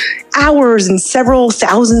poured hours and several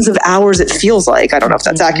thousands of hours, it feels like. I don't know if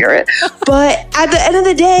that's accurate. But at the end of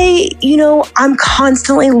the day, I'm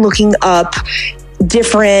constantly looking up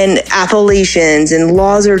different appellations, and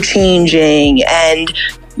laws are changing, and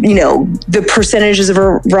the percentages of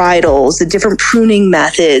varietals, the different pruning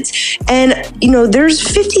methods. And, there's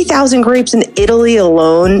 50,000 grapes in Italy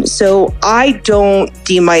alone. So I don't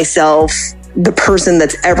deem myself the person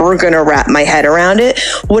that's ever going to wrap my head around it.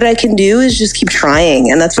 What I can do is just keep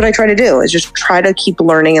trying. And that's what I try to do, is just try to keep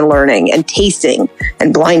learning and tasting,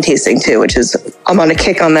 and blind tasting too, which is, I'm on a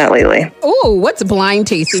kick on that lately. Oh, what's blind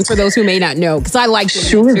tasting for those who may not know? Because I like it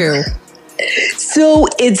too. So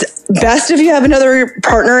it's best if you have another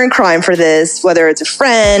partner in crime for this, whether it's a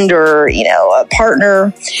friend or, a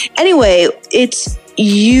partner. Anyway,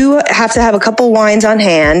 you have to have a couple wines on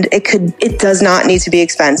hand. It does not need to be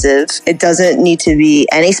expensive. It doesn't need to be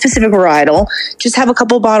any specific varietal. Just have a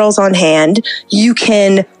couple bottles on hand. You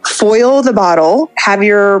can foil the bottle, have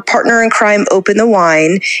your partner in crime open the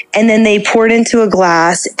wine, and then they pour it into a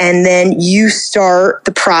glass, and then you start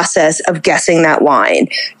the process of guessing that wine.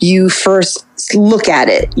 You first look at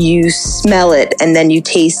it, you smell it, and then you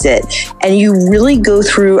taste it. And you really go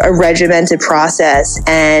through a regimented process.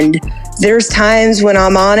 And there's times when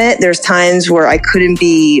I'm on it, there's times where I couldn't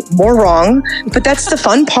be more wrong, but that's the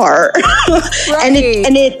fun part. Right.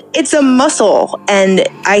 And it's a muscle. And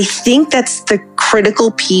I think that's the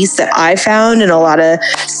critical piece that I found in a lot of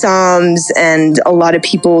somms and a lot of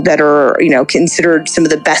people that are, considered some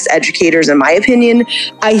of the best educators, in my opinion.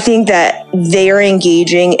 I think that they are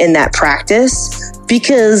engaging in that practice.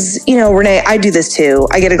 Because, Renee, I do this too.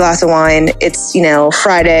 I get a glass of wine. It's,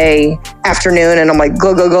 Friday afternoon and I'm like,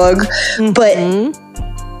 glug, glug, glug. Mm-hmm. But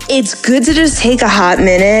it's good to just take a hot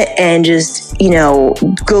minute and just,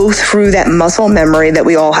 go through that muscle memory that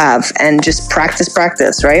we all have and just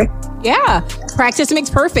practice, right? Yeah. Practice makes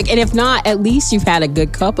perfect. And if not, at least you've had a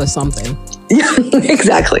good cup of something.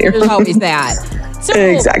 Exactly. There's always that. So,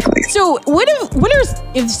 exactly. So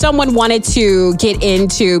if someone wanted to get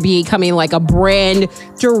into becoming like a brand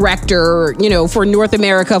director, for North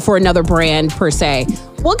America for another brand per se,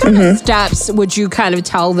 what kind of steps would you kind of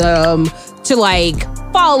tell them to like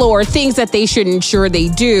follow, or things that they should ensure they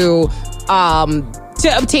do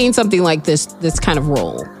to obtain something like this kind of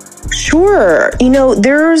role? Sure.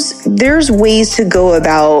 There's ways to go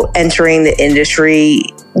about entering the industry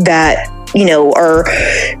that are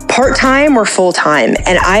part-time or full-time.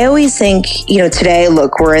 And I always think, today,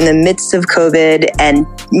 look, we're in the midst of COVID, and,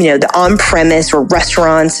 the on-premise or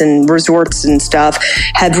restaurants and resorts and stuff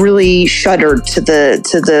have really shuttered to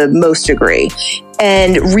the most degree.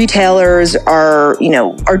 And retailers are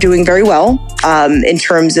doing very well in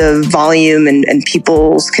terms of volume, and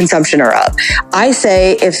people's consumption are up. I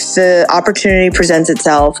say if the opportunity presents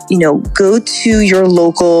itself, go to your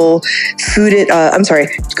local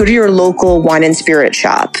go to your local wine and spirit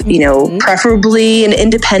shop, preferably an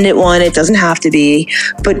independent one. It doesn't have to be,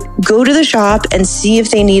 but go to the shop and see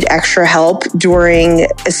if they need extra help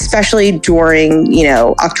especially during,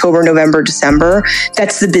 October, November, December.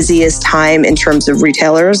 That's the busiest time in terms of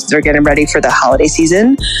retailers. They're getting ready for the holiday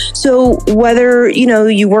season. So whether,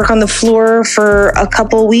 you work on the floor for a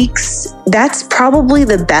couple weeks, that's probably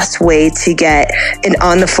the best way to get an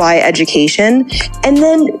on-the-fly education. And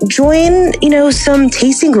then join, some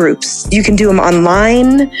tasting groups. You can do them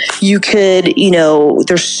online. You could,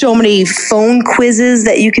 there's so many phone quizzes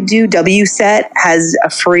that you could do. WSET has a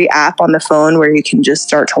free app on the phone where you can just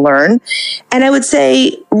start to learn. And I would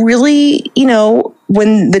say really,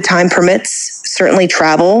 when the time permits, certainly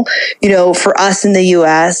travel. For us in the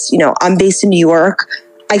US, I'm based in New York.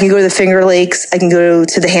 I can go to the Finger Lakes. I can go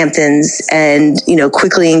to the Hamptons and,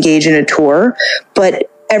 quickly engage in a tour. But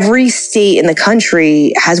every state in the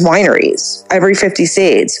country has wineries, every 50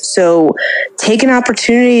 states. So take an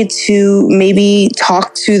opportunity to maybe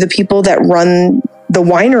talk to the people that run the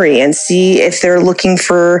winery and see if they're looking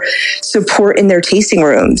for support in their tasting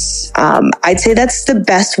rooms. I'd say that's the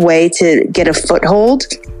best way to get a foothold.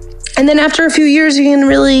 And then after a few years, you can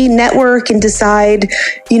really network and decide,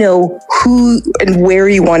 who and where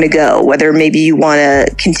you want to go, whether maybe you want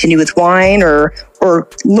to continue with wine or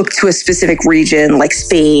look to a specific region like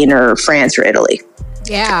Spain or France or Italy.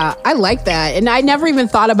 Yeah, I like that. And I never even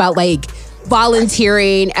thought about like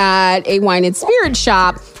volunteering at a wine and spirit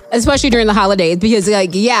shop, especially during the holidays, because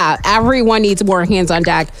everyone needs more hands on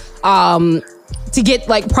deck to get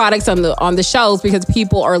like products on the shelves, because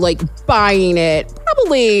people are like buying it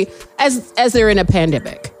probably as they're in a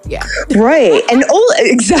pandemic. Yeah. Right. And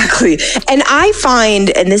exactly. And I find,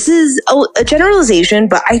 and this is a generalization,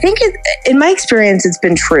 but I think in my experience, it's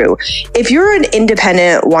been true. If you're an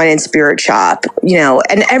independent wine and spirit shop,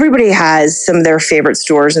 and everybody has some of their favorite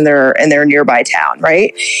stores in their nearby town,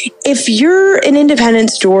 right? If you're an independent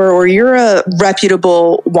store or you're a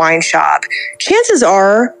reputable wine shop, chances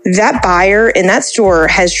are that buyer in that store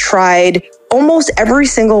has tried almost every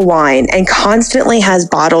single wine and constantly has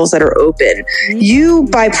bottles that are open. You,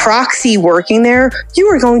 by proxy working there, you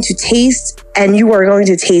are going to taste, and you are going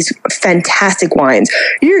to taste fantastic wines.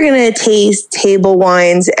 You're going to taste table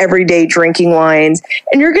wines, everyday drinking wines,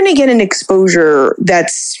 and you're going to get an exposure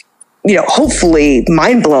that's, hopefully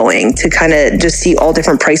mind-blowing to kind of just see all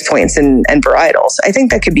different price points and varietals. I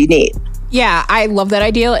think that could be neat. Yeah, I love that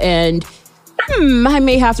idea. And I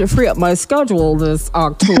may have to free up my schedule this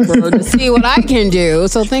October to see what I can do.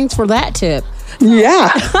 So thanks for that tip. Yeah.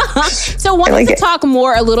 So I wanted to talk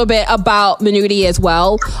more a little bit about Minuty as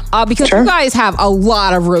well, because you guys have a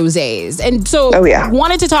lot of rosés. And so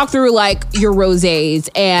wanted to talk through like your rosés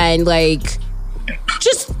and like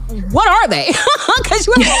just what are they? Because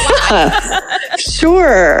you have a lot.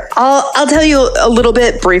 Sure. I'll tell you a little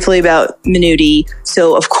bit briefly about Minuty.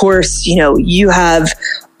 So of course, you have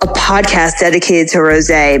a podcast dedicated to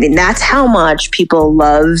rosé. I mean, that's how much people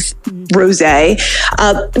love rosé.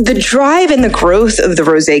 The drive and the growth of the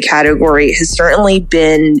rosé category has certainly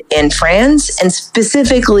been in France, and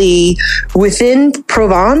specifically within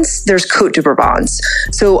Provence, there's Côte de Provence.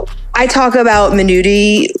 So I talk about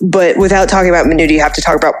Minuty, but without talking about Minuty, you have to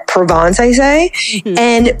talk about Provence, I say. Mm-hmm.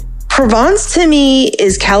 And Provence to me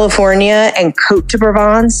is California, and Côte de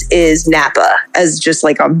Provence is Napa, as just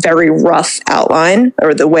like a very rough outline,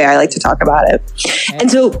 or the way I like to talk about it. Okay. And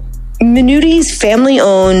so Minuty's family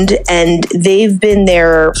owned, and they've been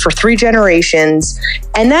there for 3 generations.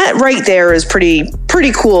 And that right there is pretty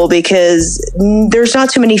cool, because there's not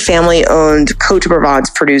too many family owned Côte de Provence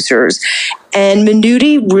producers. And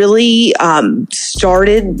Minuty really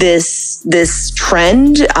started this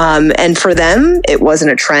trend. And for them, it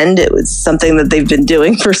wasn't a trend. It was something that they've been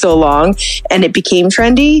doing for so long, and it became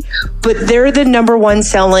trendy. But they're the number 1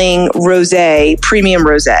 selling rosé, premium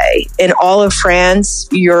rosé, in all of France,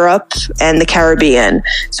 Europe, and the Caribbean.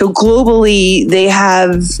 So globally, they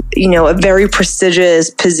have, a very prestigious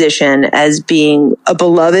position as being a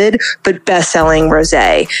beloved but best-selling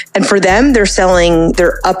rosé. And for them, they're selling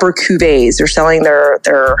their upper cuvées. They're selling their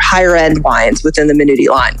higher end wines within the Minuty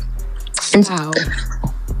line. Wow.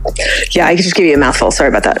 Yeah, I just gave you a mouthful. Sorry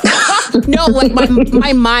about that. No, like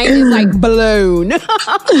my mind is like blown.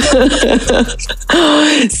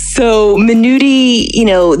 So Minuty,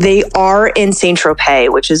 they are in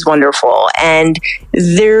Saint-Tropez, which is wonderful. And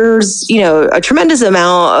there's, a tremendous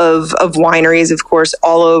amount of wineries, of course,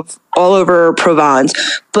 all over Provence.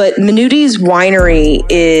 But Minuty's winery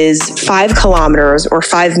is 5 kilometers or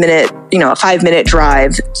 5 minute, a 5-minute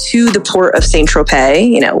drive to the port of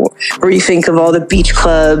Saint-Tropez, where you think of all the beach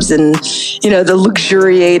clubs and, the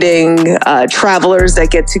luxuriating travelers that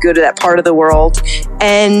get to go to that part of the world.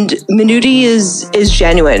 And Minuty is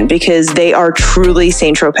genuine, because they are truly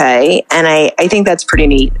Saint-Tropez. And I think that's pretty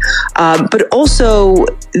neat. But also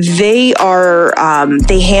they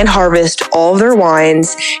hand harvest all their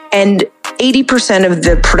wines, and 80% of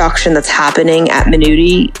the production that's happening at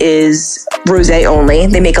Minuty is rosé only.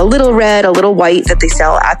 They make a little red, a little white that they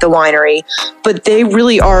sell at the winery, but they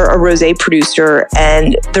really are a rosé producer,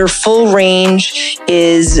 and their full range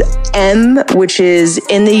is M, which is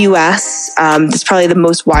in the US. It's probably the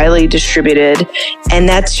most widely distributed, and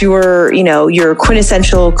that's your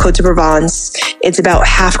quintessential Côte de Provence. It's about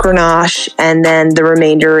half Grenache, and then the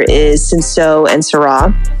remainder is Cinsault and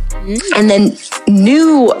Syrah. And then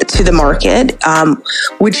new to the market,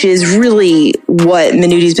 which is really what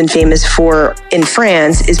Minuty's been famous for in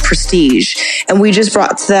France, is Prestige. And we just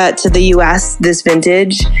brought that to the US this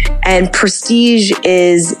vintage. And Prestige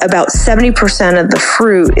is about 70% of the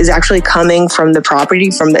fruit is actually coming from the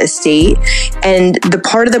property, from the estate. And the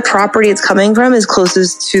part of the property it's coming from is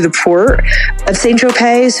closest to the port of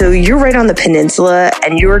Saint-Tropez. So you're right on the peninsula,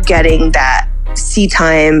 and you're getting that sea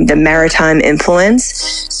time, the maritime influence.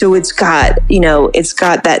 So it's got that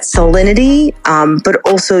salinity, but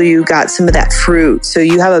also you got some of that fruit. So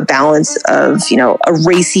you have a balance of, a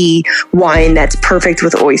racy wine that's perfect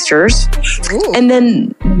with oysters. Ooh. And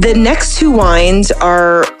then the next 2 wines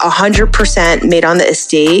are 100% made on the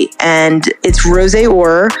estate, and it's Rosé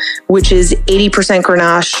Or, which is 80%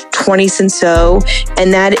 Grenache, 20 Cinsault,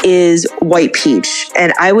 and that is white peach.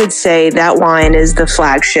 And I would say that wine is the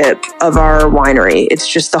flagship of our winery. It's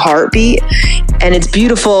just the heartbeat, and it's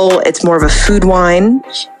beautiful. It's more of a food wine.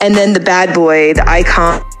 And then the bad boy, the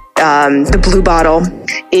icon, the blue bottle,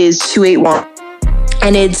 is 281.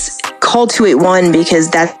 And it's called 281 because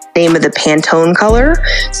that's the name of the Pantone color.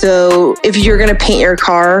 So if you're going to paint your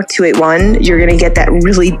car 281, you're going to get that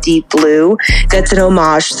really deep blue. That's an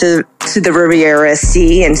homage to the Riviera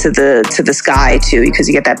Sea and to the sky too, because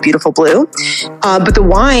you get that beautiful blue. But the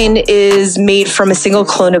wine is made from a single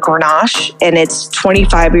clone of Grenache, and it's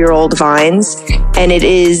 25-year-old vines, and it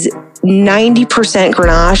is 90%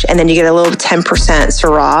 Grenache, and then you get a little 10%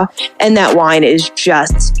 Syrah. And that wine is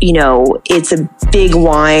just, it's a big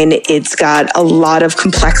wine. It's got a lot of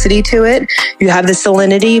complexity to it. You have the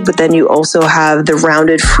salinity, but then you also have the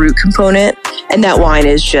rounded fruit component. And that wine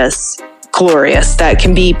is just glorious. That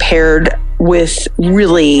can be paired with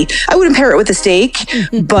I wouldn't pair it with a steak,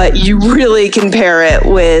 but you really can pair it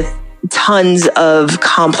with tons of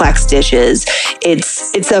complex dishes.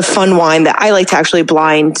 It's a fun wine that I like to actually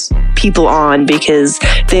blind people on because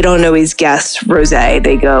they don't always guess rosé.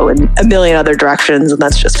 They go in a million other directions, and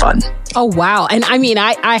that's just fun. Oh, wow. And I mean,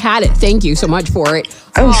 I had it. Thank you so much for it.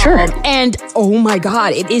 Oh, sure. And oh my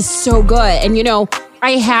God, it is so good. And you know,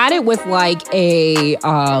 I had it with like a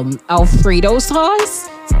Alfredo sauce.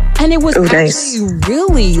 And it was actually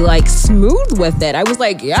really like smooth with it. I was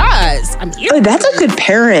like, yes, I'm here. Oh, that's a good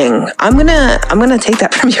pairing. I'm gonna take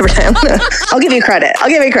that from you every time. I'll give you credit.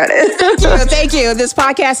 Thank you. This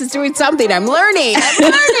podcast is doing something. I'm learning.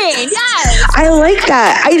 Yes. I like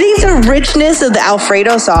that. I think the richness of the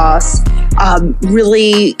Alfredo sauce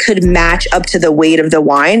really could match up to the weight of the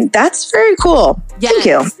wine. That's very cool. Yes. Thank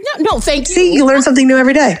you. No, thank you. See, you learn something new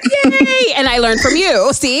every day. Yay! And I learned from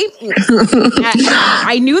you. See,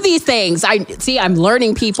 I knew these things. I'm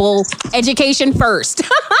learning people. Education first.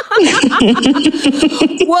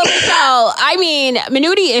 Well, Michelle, I mean,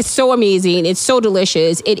 Minuty is so amazing. It's so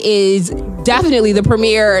delicious. It is definitely the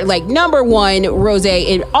premier, like number one rosé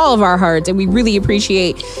in all of our hearts. And we really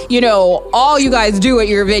appreciate, you know, all you guys do at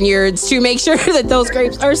your vineyards to make sure that those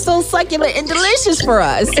grapes are so succulent and delicious for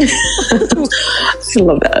us. I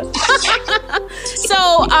love that. So,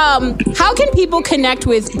 how can people connect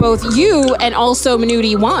with both you and also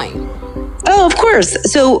Minuty Wine? Oh, of course.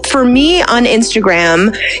 So for me on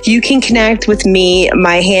Instagram, you can connect with me.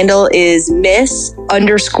 My handle is Miss_Minuty.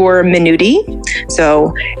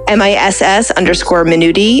 So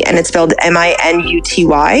MISS_Minuty, and it's spelled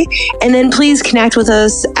MINUTY. And then please connect with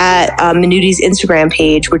us at Minuty's Instagram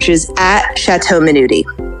page, which is at Chateau Minuty.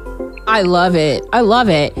 I love it.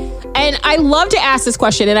 And I love to ask this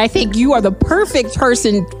question, and I think you are the perfect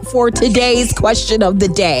person for today's question of the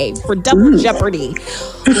day for Double Jeopardy.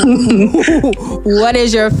 What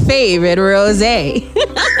is your favorite rosé?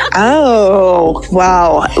 Oh,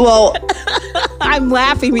 wow. Well, I'm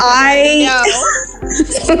laughing because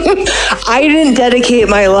I didn't dedicate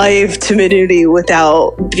my life to Minuty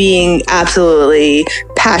without being absolutely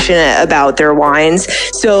passionate about their wines.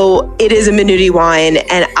 So it is a Minuty wine,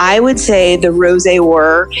 and I would say the Rosé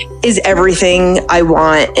War is everything I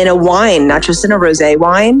want in a wine, not just in a rosé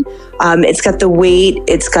wine. It's got the weight,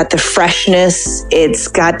 it's got the freshness, it's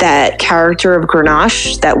got that character of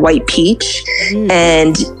Grenache, that white peach,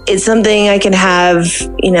 and it's something I can have,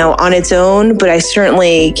 you know, on its own, but I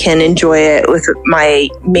certainly can enjoy it with my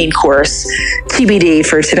main course, TBD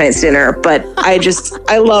for tonight's dinner. But I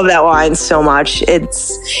love that wine so much.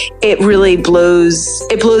 It really blows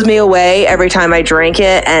me away every time I drink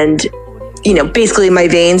it, and you know, basically my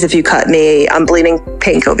veins, if you cut me, I'm bleeding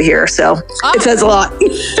pink over here. So it says a lot. We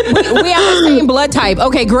have the same blood type.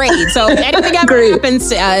 Okay, great. So if anything ever happens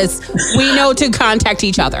to us, we know to contact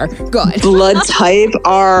each other. Good. Blood type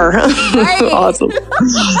R. Awesome.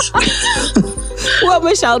 Well,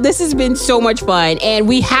 Michelle, this has been so much fun, and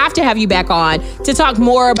we have to have you back on to talk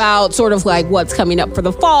more about sort of like what's coming up for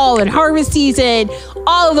the fall and harvest season,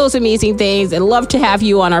 all of those amazing things, and love to have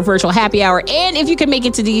you on our virtual happy hour. And if you can make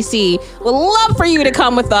it to DC, we'd love for you to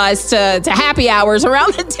come with us to happy hours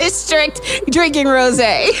around the district drinking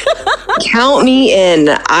rosé. Count me in.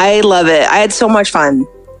 I love it. I had so much fun.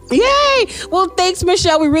 Yay! Well, thanks,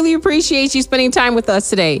 Michelle. We really appreciate you spending time with us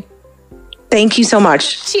today. Thank you so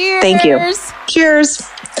much. Cheers. Thank you. Cheers.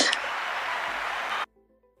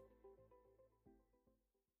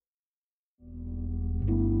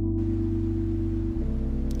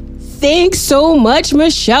 Thanks so much,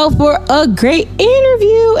 Michelle, for a great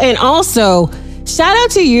interview. And also, shout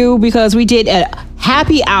out to you because we did a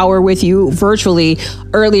happy hour with you virtually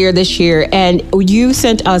earlier this year. And you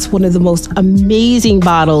sent us one of the most amazing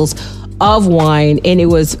bottles of wine, and it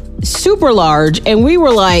was super large, and we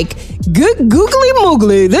were like, good googly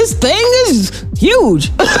moogly, this thing is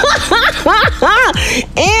huge.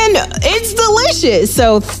 And it's delicious.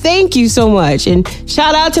 So thank you so much. And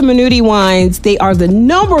shout out to Minuty Wines. They are the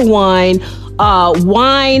number one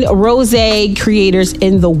wine rosé creators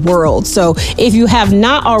in the world. So if you have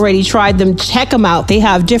not already tried them, check them out. They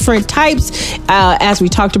have different types, as we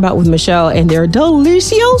talked about with Michelle, and they're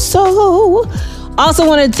delicioso. Also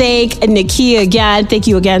want to thank Nakia again. Thank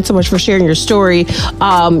you again so much for sharing your story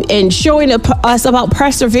and showing us about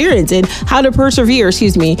perseverance and how to persevere,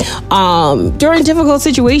 during difficult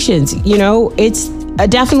situations. You know, it's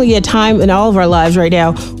definitely a time in all of our lives right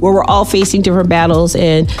now where we're all facing different battles,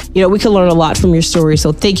 and you know, we can learn a lot from your story.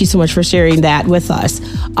 So thank you so much for sharing that with us.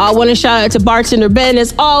 I want to shout out to Bartender Ben,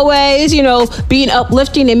 as always, you know, being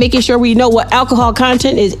uplifting and making sure we know what alcohol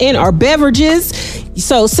content is in our beverages.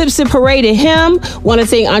 So Sip Hooray to him. Want to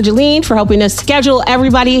thank Angeline for helping us schedule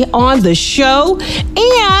everybody on the show.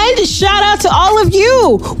 And shout out to all of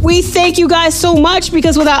you. We thank you guys so much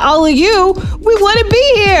because without all of you, we wouldn't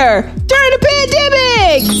be here during the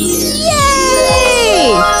pandemic.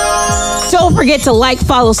 Yay! Don't forget to like,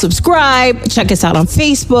 follow, subscribe. Check us out on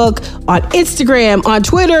Facebook, on Instagram, on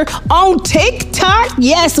Twitter, on TikTok.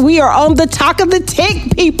 Yes, we are on the talk of the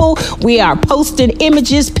tick, people. We are posting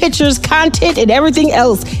images, pictures, content, and everything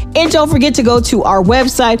else. And don't forget to go to our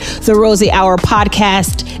website,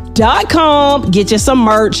 therosehourpodcast.com. Get you some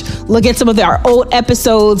merch. Look at some of our old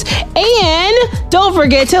episodes. And don't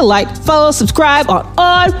forget to like, follow, subscribe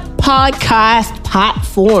on podcast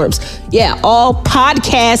platforms. Yeah, all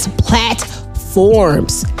podcast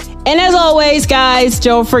platforms. And as always, guys,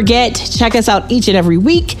 don't forget to check us out each and every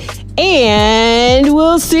week. And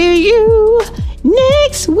we'll see you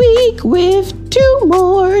next week with 2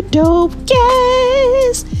 more dope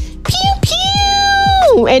guests. Pew,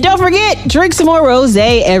 pew. And don't forget, drink some more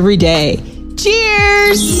rosé every day.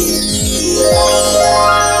 Cheers.